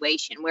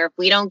situation where if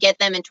we don't get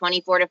them in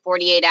 24 to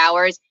 48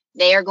 hours,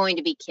 they are going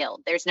to be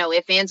killed. There's no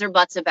ifs, ands, or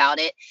buts about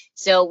it.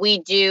 So we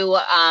do,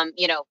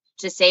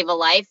 to save a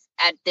life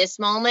at this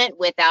moment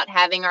without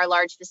having our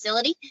large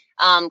facility,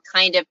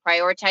 kind of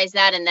prioritize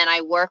that. And then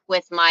I work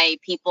with my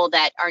people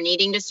that are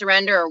needing to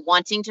surrender or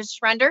wanting to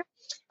surrender.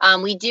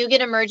 We do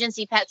get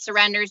emergency pet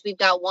surrenders. We've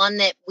got one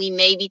that we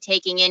may be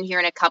taking in here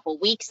in a couple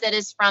weeks that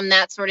is from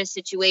that sort of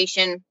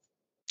situation.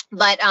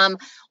 But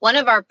one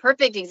of our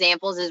perfect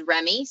examples is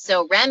Remy.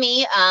 So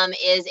Remy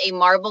is a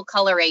marble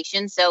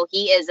coloration. So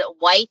he is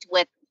white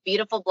with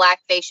beautiful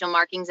black facial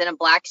markings and a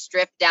black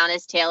strip down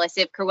his tail. I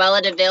say if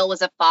Cruella de Vil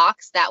was a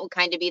fox, that would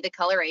kind of be the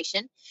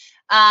coloration.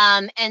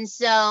 And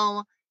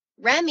so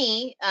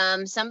Remy,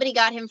 somebody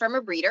got him from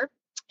a breeder,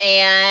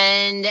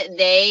 and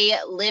they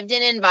lived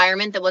in an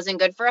environment that wasn't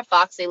good for a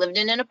fox. They lived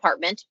in an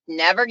apartment.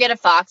 Never get a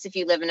fox if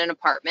you live in an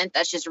apartment.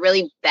 That's just a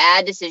really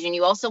bad decision.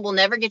 You also will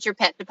never get your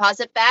pet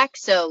deposit back.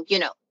 So,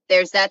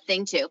 there's that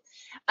thing too.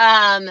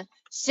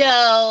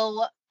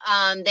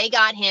 They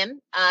got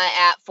him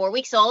at 4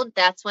 weeks old.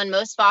 That's when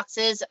most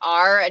foxes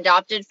are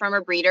adopted from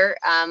a breeder,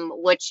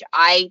 which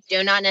I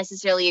do not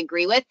necessarily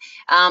agree with.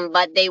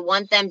 But they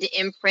want them to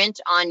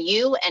imprint on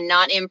you and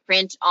not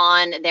imprint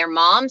on their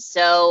mom.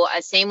 So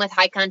same with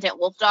high content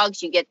wolf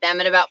dogs. You get them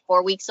at about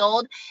 4 weeks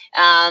old.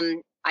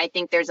 I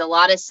think there's a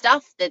lot of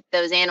stuff that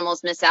those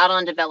animals miss out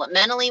on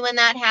developmentally when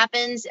that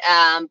happens.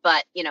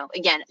 But,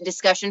 again,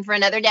 discussion for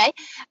another day.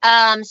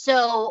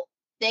 So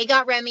they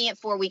got Remy at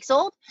 4 weeks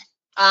old.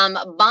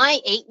 By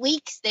 8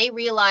 weeks, they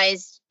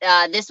realized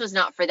this was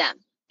not for them.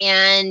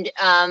 And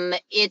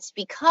it's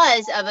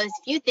because of a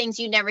few things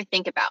you never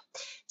think about.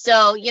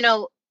 So,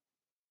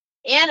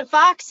 and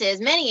foxes,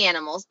 many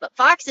animals, but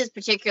foxes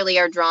particularly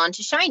are drawn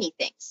to shiny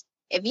things.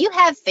 If you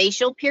have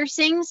facial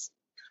piercings,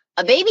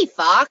 a baby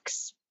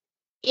fox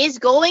is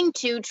going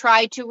to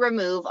try to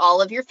remove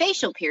all of your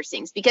facial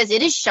piercings because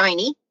it is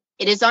shiny.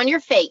 It is on your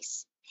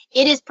face.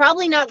 It is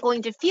probably not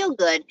going to feel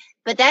good,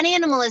 but that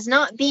animal is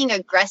not being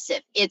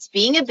aggressive. It's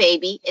being a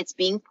baby. It's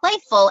being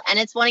playful, and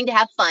it's wanting to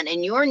have fun.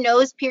 And your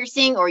nose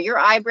piercing or your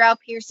eyebrow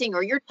piercing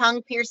or your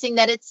tongue piercing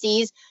that it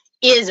sees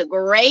is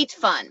great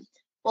fun.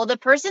 Well, the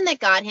person that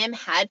got him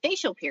had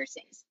facial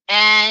piercings,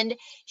 and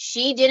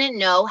she didn't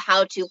know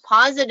how to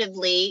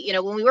positively,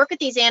 when we work with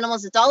these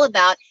animals, it's all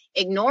about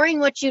ignoring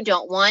what you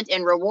don't want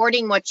and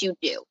rewarding what you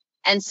do.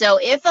 And so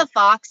if a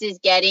fox is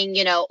getting,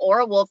 or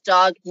a wolf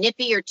dog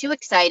nippy or too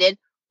excited,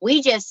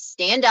 we just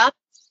stand up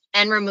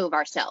and remove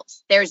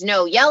ourselves. There's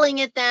no yelling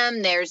at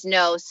them. There's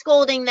no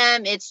scolding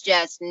them. It's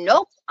just,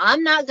 nope,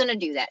 I'm not going to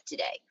do that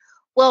today.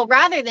 Well,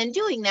 rather than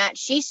doing that,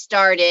 she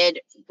started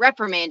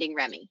reprimanding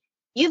Remy.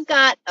 You've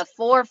got a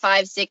 4,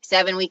 5, 6,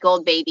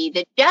 7-week-old baby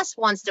that just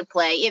wants to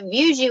play. It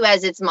views you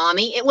as its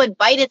mommy. It would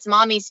bite its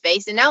mommy's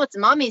face, and now its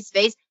mommy's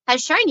face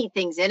has shiny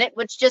things in it,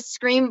 which just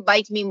scream,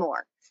 bite me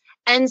more.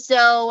 And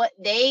so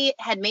they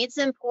had made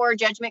some poor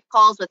judgment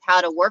calls with how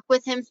to work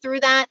with him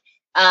through that.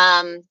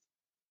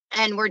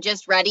 And we're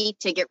just ready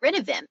to get rid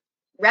of him.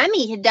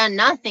 Remy had done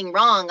nothing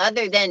wrong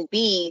other than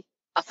be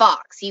a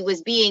fox. He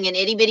was being an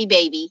itty bitty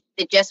baby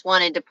that just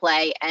wanted to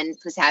play and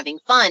was having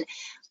fun.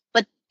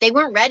 But they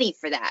weren't ready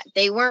for that.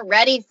 They weren't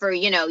ready for,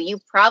 you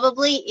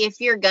probably, if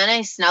you're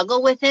going to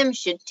snuggle with him,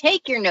 should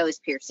take your nose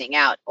piercing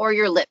out or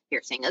your lip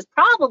piercing. It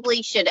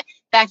probably should. In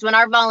fact, when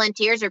our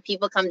volunteers or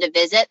people come to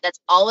visit, that's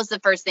always the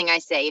first thing I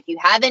say. If you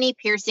have any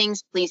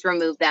piercings, please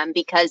remove them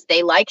because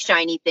they like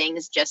shiny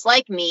things just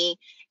like me,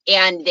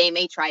 and they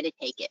may try to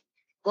take it.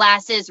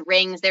 Glasses,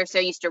 rings, they're so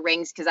used to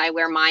rings because I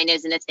wear mine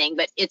isn't a thing,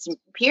 but it's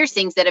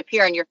piercings that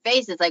appear on your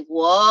face. It's like,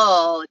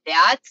 whoa,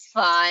 that's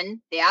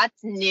fun.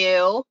 That's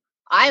new.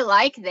 I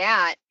like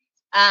that.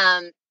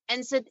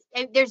 And so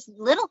there's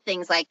little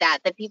things like that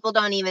people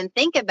don't even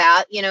think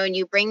about, and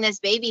you bring this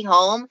baby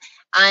home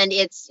and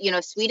it's,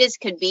 sweet as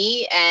could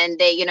be. And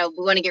they,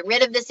 we want to get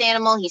rid of this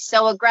animal. He's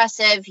so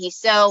aggressive.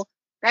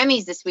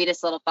 Remy's the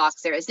sweetest little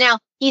fox there is. Now,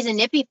 he's a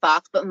nippy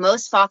fox, but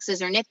most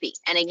foxes are nippy.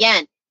 And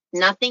again,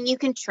 nothing you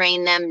can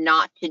train them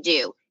not to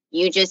do.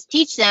 You just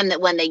teach them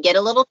that when they get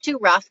a little too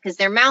rough, because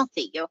they're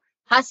mouthy.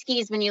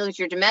 Huskies, when you look at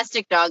your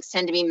domestic dogs,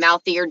 tend to be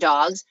mouthier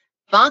dogs.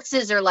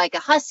 Foxes are like a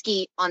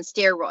husky on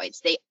steroids.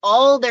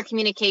 All their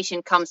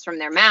communication comes from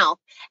their mouth.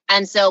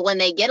 And so when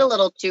they get a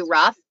little too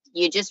rough,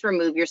 you just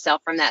remove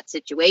yourself from that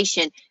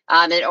situation.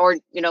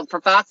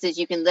 For foxes,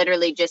 you can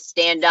literally just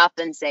stand up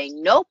and say,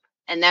 nope.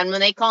 And then when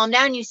they calm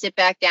down, you sit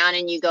back down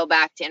and you go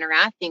back to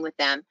interacting with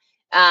them,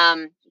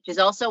 which is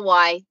also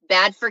why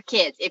bad for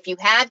kids. If you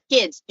have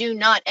kids, do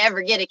not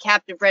ever get a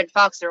captive red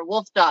fox or a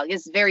wolf dog.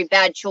 It's a very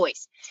bad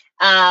choice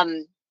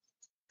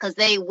because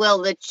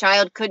the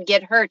child could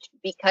get hurt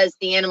because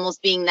the animal's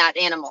being that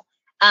animal.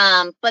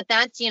 But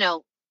that's,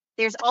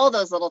 there's all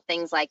those little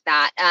things like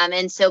that.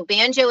 And so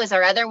Banjo is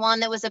our other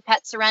one that was a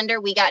pet surrender.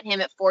 We got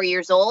him at 4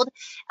 years old,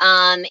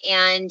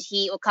 and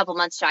he a couple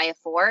months shy of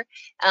 4.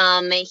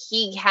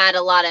 He had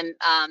a lot of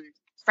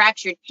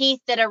fractured teeth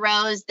that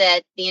arose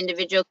that the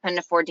individual couldn't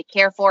afford to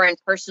care for, and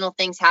personal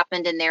things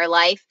happened in their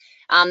life.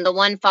 The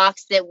one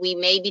fox that we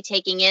may be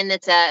taking in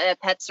that's a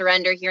pet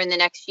surrender here in the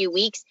next few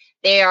weeks,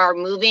 they are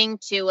moving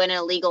to an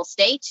illegal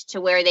state to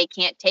where they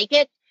can't take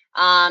it.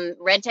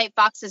 Red type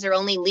foxes are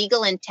only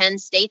legal in 10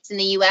 states in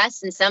the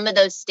U.S. and some of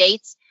those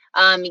states,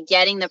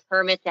 getting the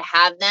permit to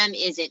have them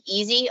isn't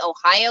easy.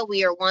 Ohio,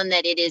 we are one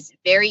that it is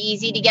very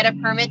easy to get a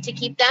permit to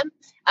keep them.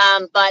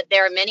 But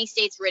there are many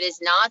states where it is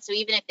not. So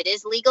even if it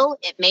is legal,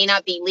 it may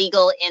not be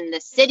legal in the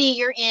city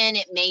you're in.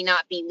 It may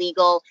not be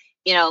legal,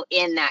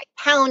 in that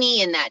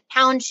county, in that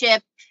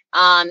township.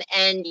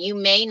 And you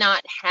may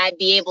not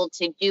be able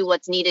to do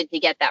what's needed to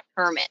get that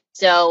permit.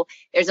 So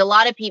there's a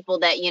lot of people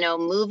that,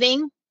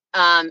 moving.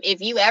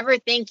 If you ever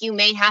think you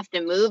may have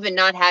to move and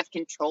not have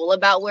control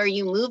about where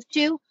you move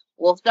to,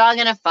 wolf dog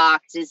and a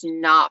fox is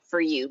not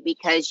for you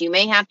because you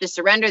may have to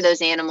surrender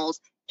those animals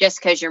just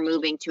because you're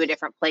moving to a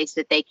different place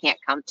that they can't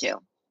come to.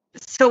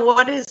 So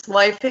what is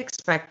life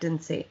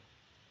expectancy?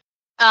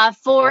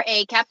 For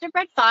a captive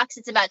bred fox,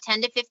 it's about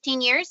 10 to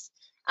 15 years.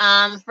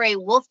 For a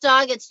wolf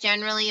dog, it's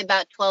generally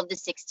about 12 to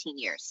 16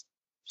 years.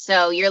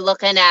 So you're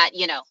looking at,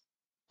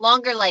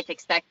 longer life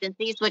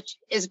expectancies, which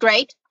is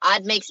great.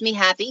 Odd makes me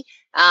happy.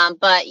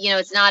 But,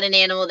 it's not an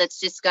animal that's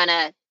just going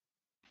to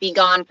be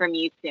gone from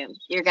you soon.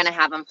 You're going to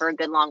have them for a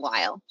good long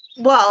while.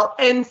 Well,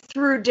 and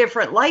through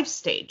different life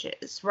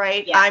stages,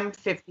 right? Yeah. I'm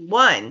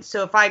 51.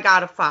 So if I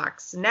got a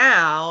fox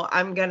now,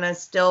 I'm going to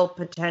still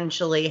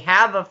potentially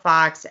have a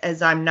fox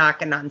as I'm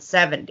knocking on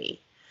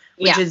 70,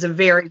 which is a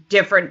very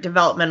different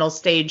developmental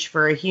stage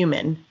for a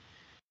human.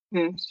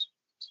 Mm-hmm.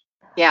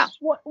 Yeah.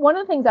 One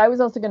of the things I was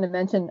also going to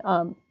mention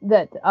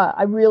that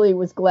I really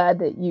was glad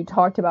that you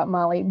talked about,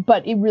 Molly,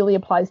 but it really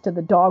applies to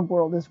the dog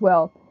world as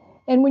well.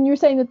 And when you're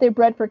saying that they're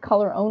bred for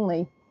color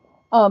only,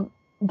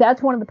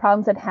 that's one of the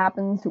problems that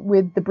happens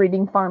with the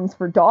breeding farms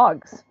for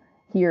dogs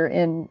here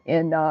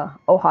in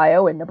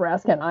Ohio and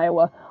Nebraska and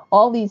Iowa,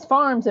 all these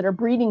farms that are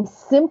breeding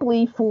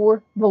simply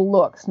for the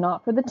looks,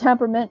 not for the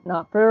temperament,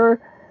 not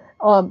for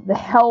the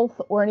health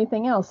or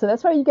anything else. So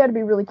that's why you got to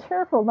be really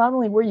careful, not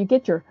only where you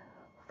get your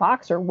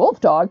fox or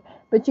wolf dog,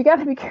 but you got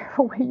to be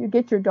careful where you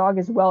get your dog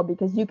as well,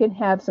 because you can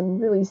have some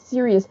really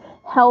serious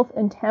health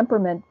and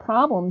temperament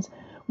problems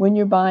when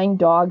you're buying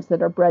dogs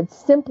that are bred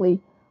simply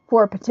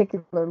for a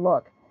particular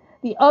look.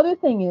 The other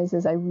thing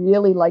is I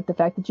really like the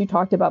fact that you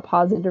talked about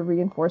positive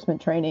reinforcement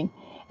training.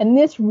 And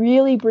this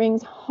really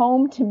brings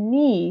home to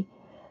me,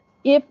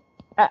 and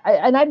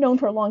I've known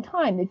for a long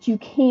time that you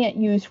can't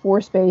use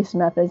force-based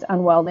methods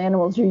on wild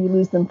animals or you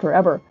lose them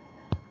forever.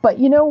 But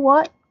you know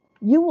what?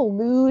 You will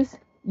lose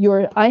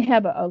I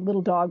have a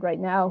little dog right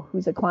now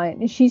who's a client,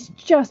 and she's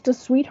just a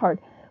sweetheart,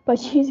 but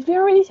she's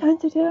very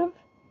sensitive.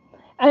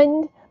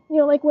 And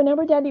like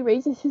whenever Daddy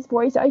raises his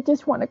voice, I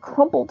just want to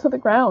crumple to the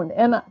ground.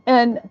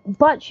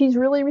 But she's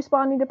really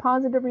responding to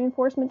positive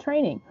reinforcement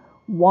training.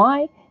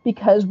 Why?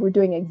 Because we're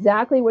doing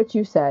exactly what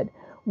you said.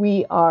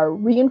 We are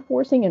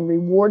reinforcing and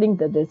rewarding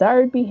the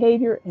desired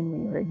behavior,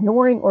 and we are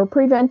ignoring or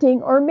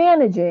preventing or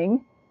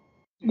managing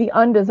the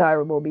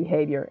undesirable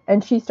behavior.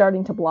 And she's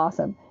starting to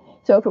blossom.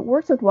 So if it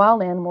works with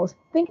wild animals,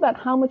 think about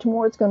how much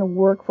more it's going to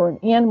work for an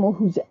animal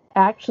who's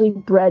actually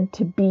bred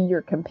to be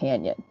your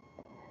companion.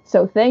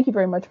 So thank you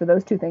very much for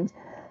those two things.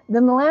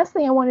 Then the last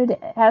thing I wanted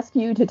to ask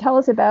you to tell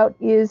us about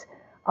is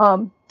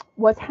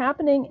what's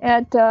happening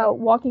at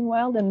Walking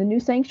Wild and the new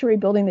sanctuary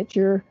building that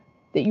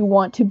you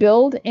want to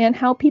build, and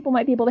how people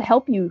might be able to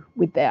help you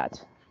with that.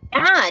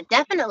 Yeah,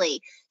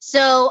 definitely.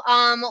 So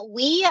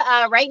we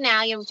right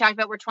now, we talked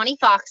about we're 20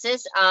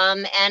 foxes,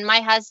 and my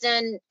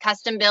husband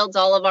custom builds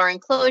all of our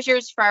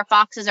enclosures for our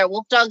foxes. Our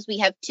wolf dogs, we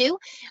have 2,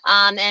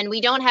 and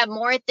we don't have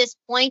more at this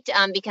point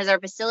because our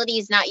facility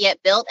is not yet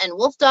built, and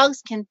wolf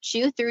dogs can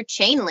chew through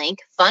chain link.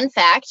 Fun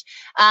fact.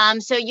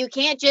 So you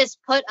can't just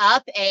put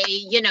up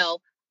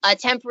a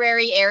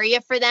temporary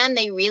area for them.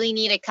 They really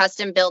need a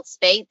custom built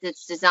space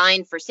that's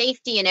designed for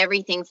safety and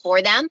everything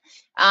for them.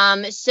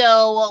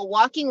 So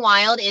Walking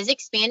Wild is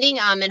expanding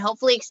and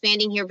hopefully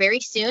expanding here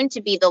very soon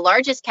to be the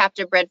largest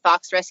captive bred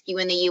fox rescue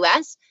in the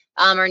U.S.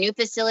 Our new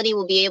facility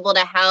will be able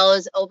to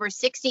house over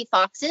 60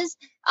 foxes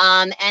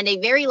and a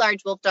very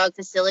large wolf dog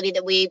facility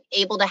that we're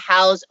able to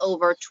house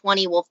over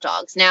 20 wolf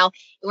dogs. Now,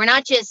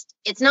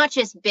 it's not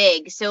just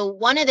big. So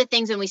one of the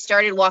things when we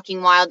started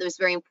Walking Wild that was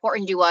very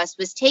important to us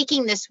was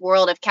taking this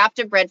world of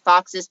captive bred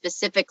foxes,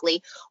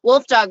 specifically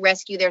wolf dog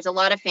rescue. There's a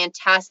lot of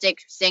fantastic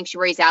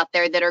sanctuaries out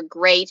there that are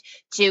great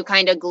to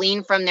kind of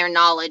glean from their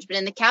knowledge. But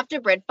in the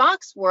captive bred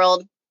fox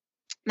world,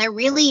 there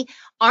really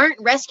aren't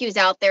rescues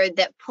out there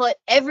that put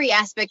every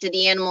aspect of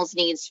the animal's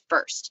needs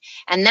first.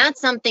 And that's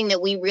something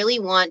that we really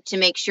want to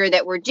make sure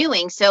that we're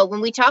doing. So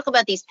when we talk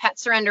about these pet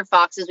surrender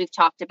foxes we've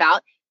talked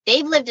about,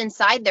 they've lived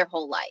inside their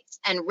whole lives.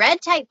 And red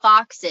type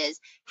foxes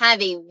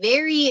have a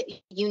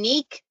very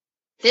unique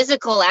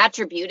physical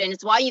attribute, and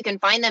it's why you can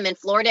find them in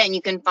Florida and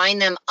you can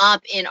find them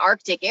up in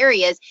Arctic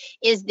areas,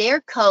 is their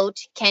coat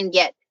can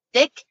get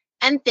thick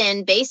and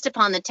thin based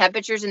upon the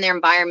temperatures and their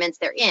environments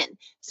they're in.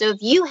 So if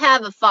you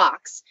have a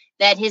fox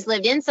that has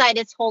lived inside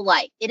its whole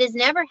life, it has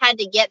never had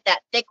to get that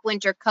thick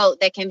winter coat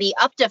that can be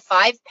up to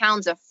 5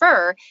 pounds of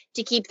fur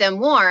to keep them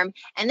warm.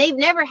 And they've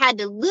never had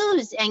to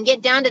lose and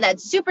get down to that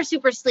super,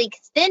 super sleek,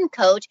 thin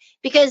coat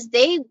because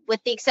they,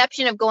 with the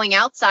exception of going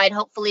outside,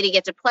 hopefully to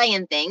get to play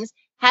in things,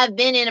 have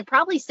been in a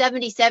probably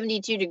 70,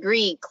 72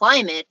 degree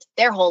climate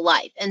their whole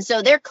life. And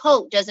so their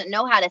coat doesn't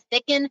know how to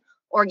thicken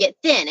or get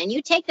thin. And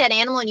you take that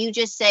animal and you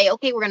just say,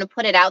 okay, we're going to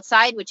put it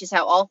outside, which is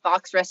how all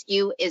fox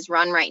rescue is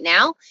run right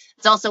now.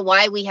 It's also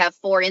why we have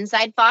 4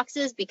 inside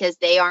foxes, because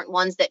they aren't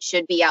ones that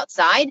should be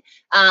outside.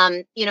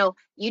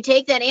 You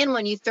take that animal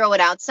and you throw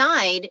it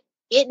outside.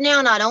 It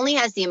now not only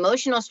has the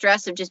emotional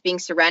stress of just being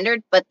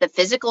surrendered, but the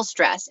physical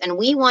stress. And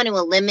we want to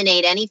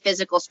eliminate any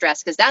physical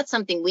stress because that's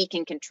something we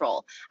can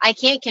control. I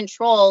can't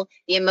control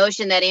the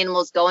emotion that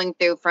animal's going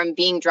through from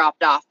being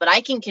dropped off, but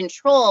I can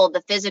control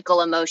the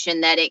physical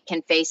emotion that it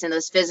can face and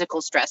those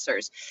physical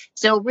stressors.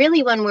 So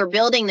really, when we're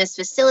building this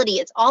facility,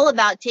 it's all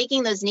about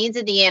taking those needs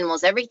of the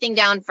animals, everything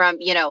down from,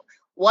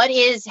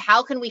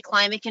 how can we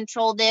climate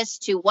control this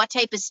to what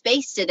type of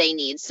space do they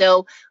need?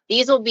 So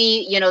these will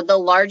be, the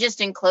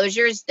largest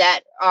enclosures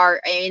that are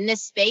in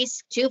this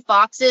space. 2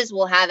 foxes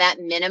will have at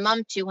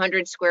minimum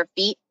 200 square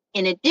feet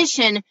in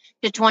addition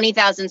to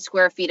 20,000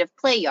 square feet of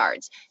play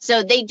yards.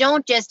 So they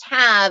don't just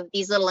have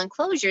these little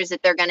enclosures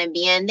that they're going to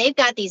be in. They've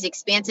got these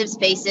expansive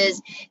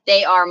spaces.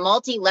 They are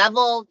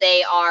multi-level.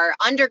 They are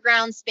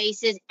underground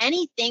spaces.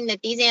 Anything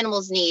that these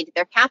animals need,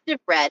 they're captive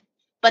bred.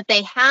 But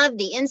they have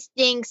the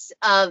instincts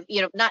of,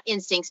 not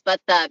instincts, but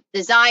the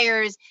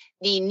desires,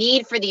 the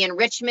need for the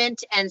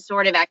enrichment and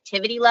sort of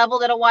activity level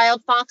that a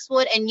wild fox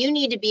would. And you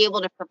need to be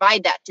able to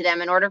provide that to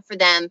them in order for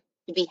them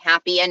to be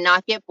happy and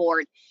not get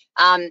bored.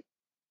 And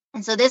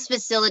so this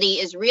facility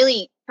is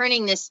really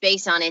turning this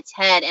space on its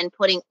head and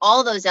putting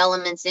all those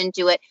elements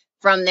into it,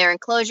 from their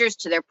enclosures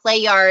to their play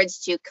yards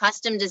to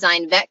custom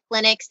designed vet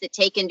clinics that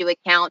take into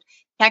account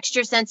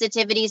texture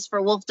sensitivities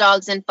for wolf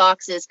dogs and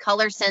foxes,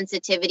 color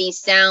sensitivity,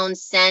 sound,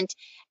 scent,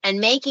 and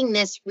making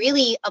this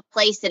really a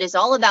place that is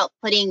all about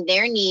putting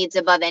their needs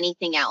above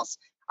anything else.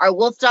 Our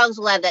wolf dogs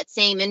will have that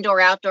same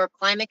indoor-outdoor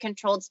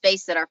climate-controlled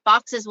space that our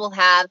foxes will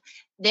have.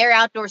 Their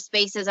outdoor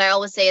spaces, I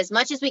always say, as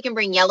much as we can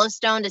bring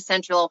Yellowstone to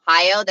Central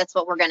Ohio, that's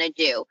what we're going to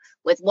do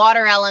with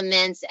water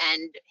elements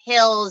and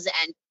hills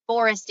and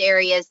forest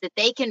areas, that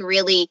they can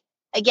really,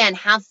 again,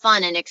 have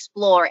fun and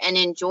explore and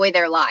enjoy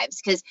their lives.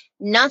 Because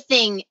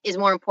nothing is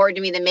more important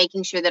to me than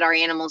making sure that our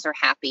animals are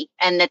happy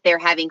and that they're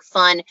having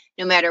fun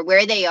no matter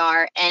where they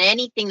are. And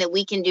anything that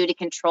we can do to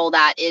control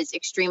that is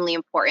extremely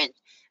important.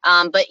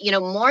 But,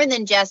 more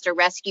than just a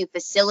rescue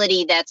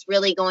facility that's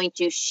really going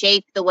to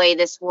shape the way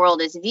this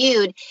world is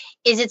viewed,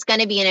 is it's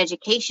going to be an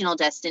educational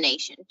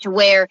destination to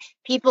where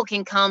people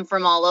can come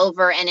from all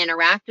over and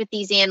interact with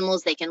these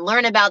animals. They can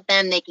learn about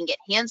them. They can get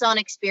hands-on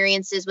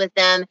experiences with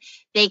them.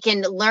 They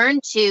can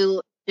learn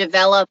to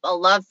develop a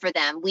love for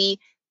them.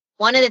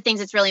 One of the things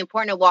that's really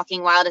important at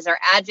Walking Wild is our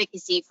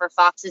advocacy for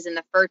foxes in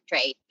the fur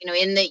trade.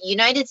 In the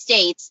United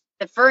States,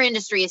 the fur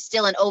industry is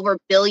still an over $1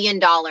 billion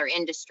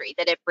industry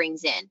that it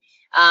brings in.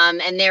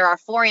 And there are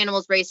 4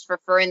 animals raised for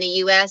fur in the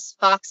U.S.,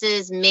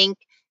 foxes, mink,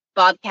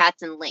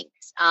 bobcats, and lynx.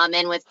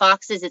 And with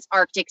foxes, it's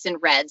Arctics and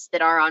Reds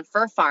that are on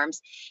fur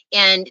farms.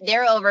 And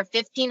there are over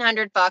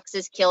 1,500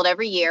 foxes killed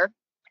every year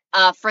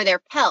for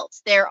their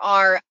pelts. There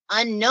are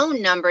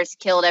unknown numbers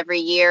killed every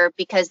year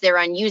because they're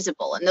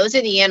unusable. And those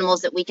are the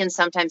animals that we can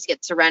sometimes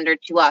get surrendered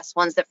to us,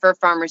 ones that fur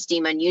farmers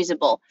deem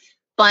unusable.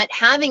 But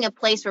having a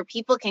place where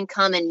people can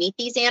come and meet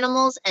these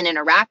animals and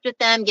interact with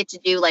them, get to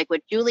do like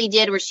what Julie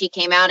did, where she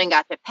came out and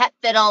got to pet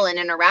fiddle and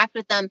interact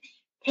with them,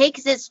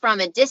 takes us from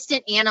a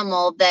distant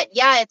animal that,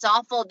 yeah, it's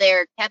awful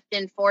they're kept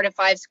in 4 to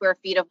 5 square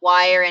feet of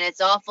wire, and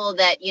it's awful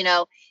that,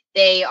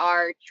 they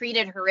are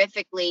treated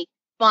horrifically.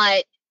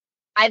 But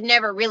I've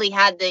never really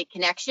had the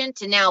connection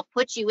to now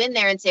put you in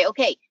there and say,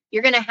 okay,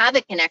 you're going to have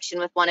a connection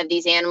with one of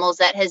these animals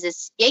that has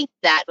escaped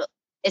that.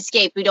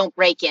 We don't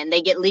break in,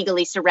 they get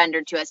legally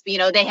surrendered to us,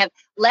 but they have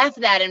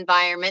left that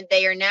environment.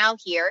 They are now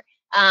here,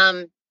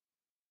 and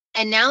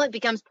now it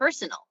becomes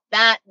personal.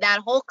 That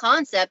whole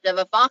concept of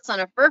a fox on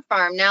a fur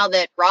farm, now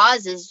that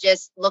Roz has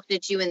just looked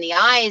at you in the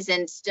eyes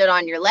and stood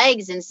on your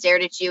legs and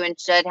stared at you and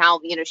said how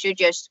showed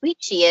you how sweet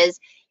she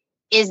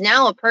is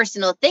now a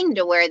personal thing,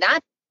 to where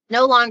that's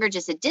no longer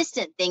just a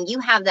distant thing. You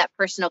have that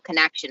personal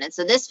connection. And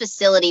so this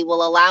facility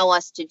will allow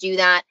us to do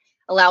that,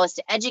 allow us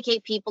to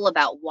educate people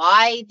about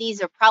why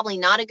these are probably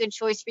not a good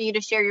choice for you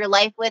to share your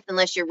life with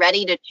unless you're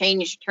ready to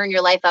turn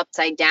your life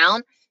upside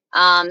down.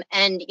 And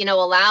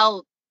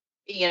allow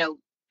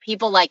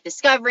people like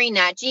Discovery,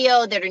 Nat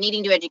Geo, that are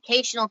needing to do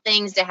educational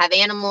things, to have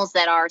animals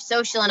that are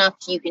social enough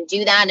so you can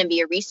do that and be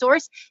a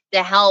resource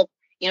to help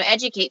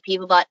educate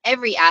people about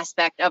every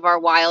aspect of our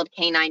wild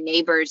canine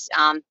neighbors.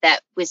 That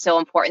was so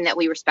important that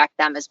we respect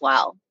them as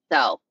well.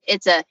 So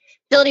it's a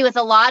facility with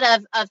a lot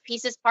of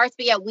pieces, parts,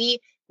 but yeah, we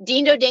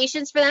deemed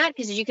donations for that,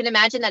 because as you can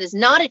imagine, that is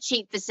not a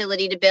cheap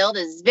facility to build.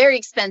 It's very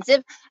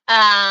expensive.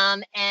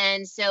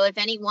 And so if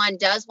anyone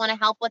does want to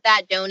help with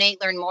that,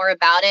 donate, learn more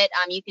about it,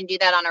 you can do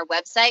that on our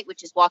website,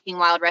 which is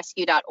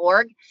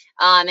walkingwildrescue.org.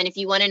 And if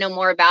you want to know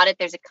more about it,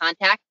 there's a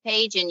contact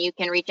page, and you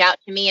can reach out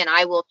to me and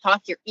I will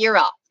talk your ear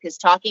off, because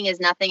talking is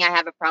nothing I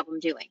have a problem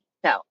doing.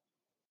 So.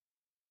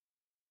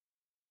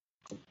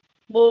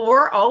 Well,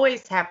 we're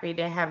always happy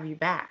to have you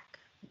back,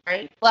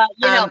 right?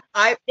 Well,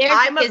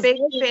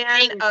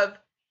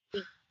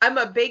 I'm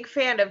a big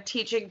fan of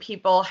teaching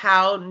people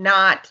how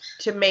not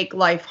to make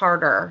life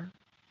harder,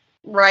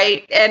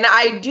 right? And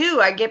I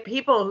get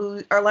people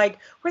who are like,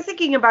 we're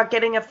thinking about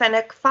getting a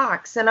fennec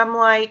fox. And I'm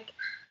like,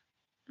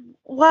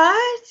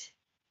 what?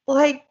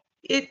 Why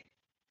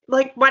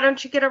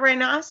don't you get a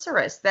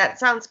rhinoceros? That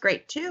sounds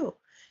great too.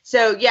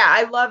 So yeah,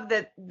 I love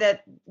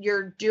that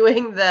you're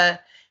doing the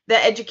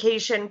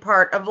education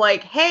part of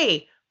like,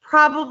 hey,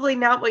 probably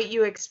not what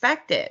you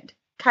expected.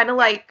 Kind of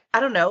like, I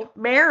don't know,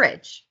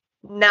 marriage.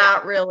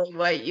 Not really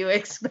what you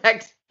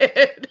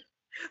expected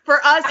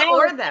for us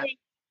or them.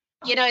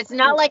 It's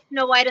not like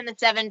Snow White and the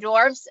Seven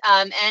Dwarfs.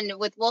 And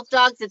with wolf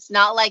dogs, it's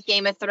not like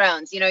Game of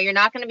Thrones. You're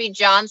not going to be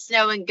Jon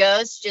Snow and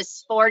Ghost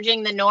just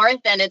forging the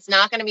north. And it's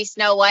not going to be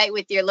Snow White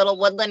with your little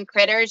woodland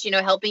critters,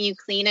 helping you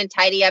clean and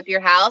tidy up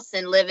your house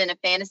and live in a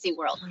fantasy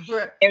world.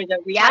 There's a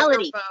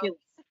reality to it.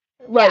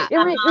 Right.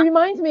 Yeah, it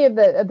reminds me of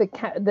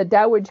the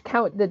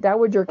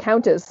Dowager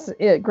Countess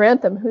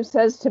Grantham, who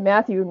says to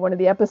Matthew in one of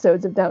the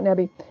episodes of Downton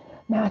Abbey,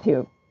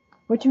 Matthew,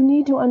 what you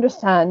need to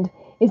understand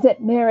is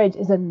that marriage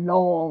is a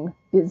long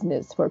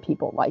business for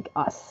people like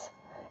us.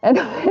 And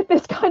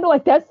it's kind of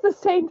like, that's the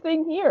same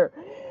thing here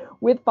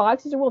with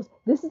foxes or wolves.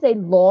 This is a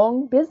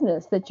long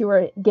business that you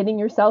are getting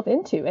yourself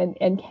into.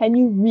 And can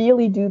you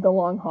really do the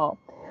long haul?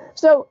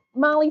 So,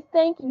 Molly,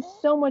 thank you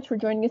so much for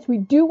joining us. We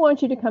do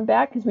want you to come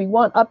back because we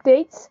want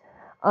updates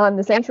on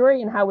the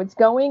sanctuary and how it's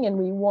going. And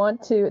we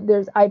want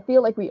to, I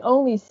feel like we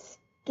only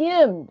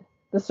skimmed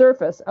the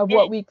surface of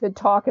what we could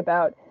talk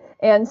about.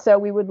 And so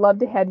we would love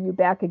to have you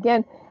back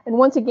again. And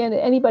once again,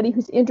 anybody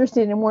who's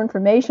interested in more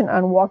information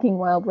on Walking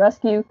Wild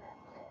Rescue,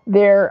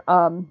 their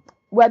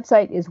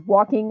website is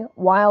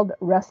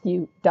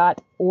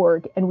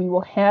walkingwildrescue.org, and we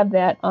will have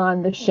that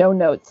on the show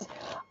notes.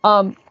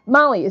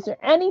 Molly, is there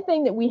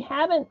anything that we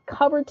haven't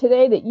covered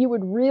today that you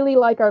would really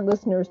like our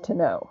listeners to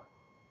know?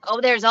 Oh,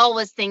 there's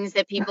always things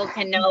that people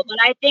can know, but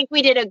I think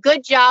we did a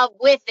good job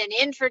with an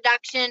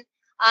introduction.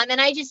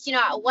 And I just,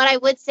 what I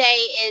would say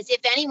is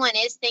if anyone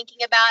is thinking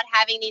about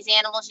having these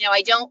animals,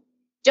 I don't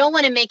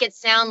want to make it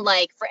sound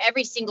like for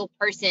every single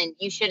person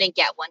you shouldn't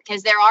get one,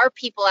 because there are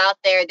people out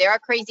there, there are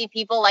crazy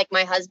people like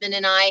my husband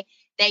and I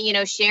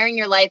that, sharing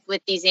your life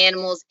with these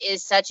animals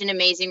is such an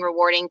amazing,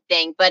 rewarding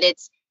thing, but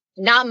it's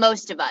not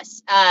most of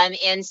us.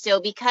 And so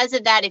because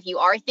of that, if you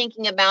are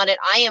thinking about it,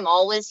 I am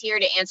always here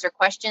to answer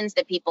questions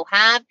that people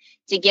have,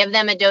 to give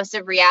them a dose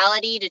of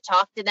reality, to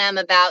talk to them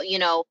about,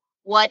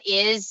 what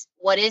is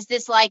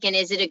this like, and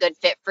is it a good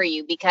fit for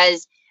you?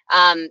 Because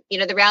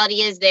the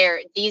reality is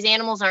these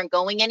animals aren't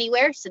going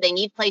anywhere, so they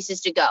need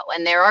places to go.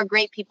 And there are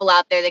great people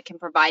out there that can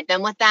provide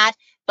them with that.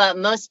 But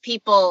most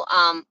people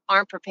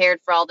aren't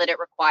prepared for all that it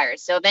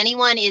requires. So if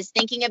anyone is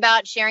thinking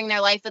about sharing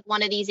their life with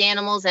one of these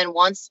animals and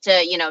wants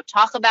to,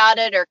 talk about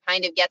it or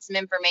kind of get some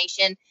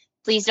information,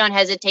 please don't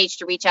hesitate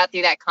to reach out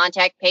through that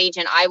contact page.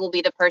 And I will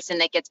be the person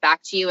that gets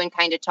back to you and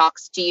kind of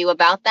talks to you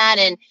about that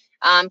and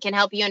can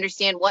help you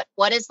understand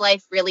what is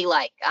life really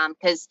like.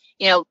 Because,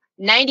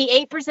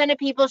 98% of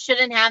people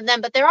shouldn't have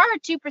them, but there are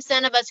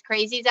 2% of us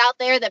crazies out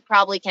there that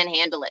probably can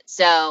handle it.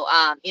 So,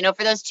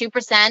 for those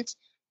 2%,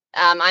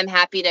 I'm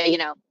happy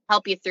to,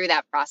 help you through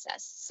that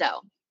process.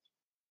 So.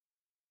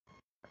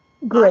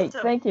 Great.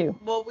 Awesome. Thank you.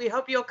 Well, we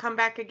hope you'll come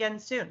back again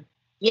soon.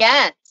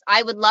 Yes,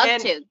 I would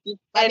love to. Just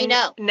let me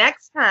know.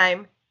 Next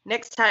time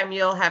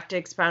you'll have to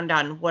expound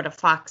on what a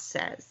fox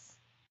says.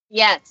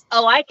 Yes.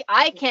 Oh, I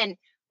can.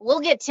 We'll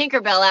get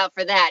Tinkerbell out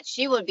for that.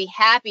 She would be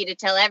happy to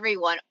tell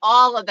everyone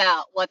all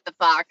about what the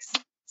fox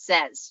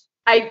says.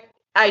 I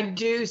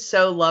do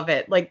so love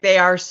it. Like, they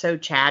are so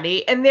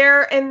chatty and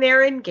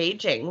they're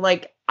engaging.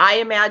 Like, I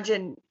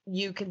imagine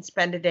you can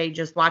spend a day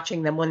just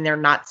watching them when they're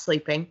not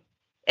sleeping.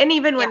 And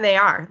even when they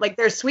are. Like,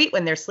 they're sweet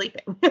when they're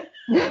sleeping.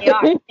 They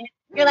are.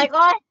 You're like,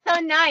 oh, it's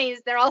so nice.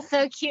 They're all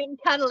so cute and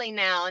cuddly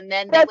now. And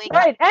then that's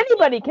right.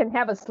 Anybody can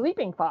have a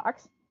sleeping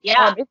fox.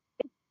 Yeah.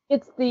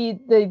 It's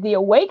the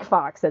awake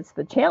fox that's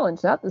the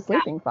challenge, not the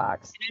sleeping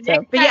fox.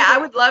 So. But yeah, I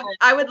would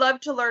love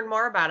to learn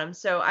more about them.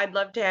 So I'd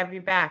love to have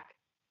you back.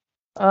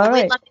 All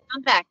right. We'd love to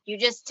come back. You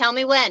just tell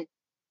me when.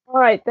 All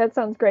right, that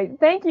sounds great.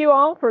 Thank you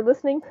all for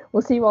listening.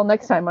 We'll see you all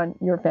next time on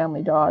Your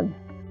Family Dog.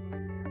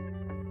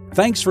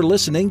 Thanks for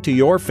listening to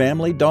Your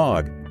Family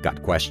Dog.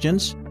 Got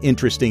questions?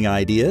 Interesting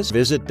ideas?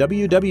 Visit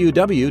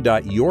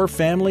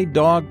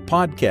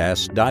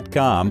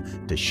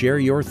www.yourfamilydogpodcast.com to share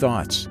your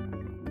thoughts.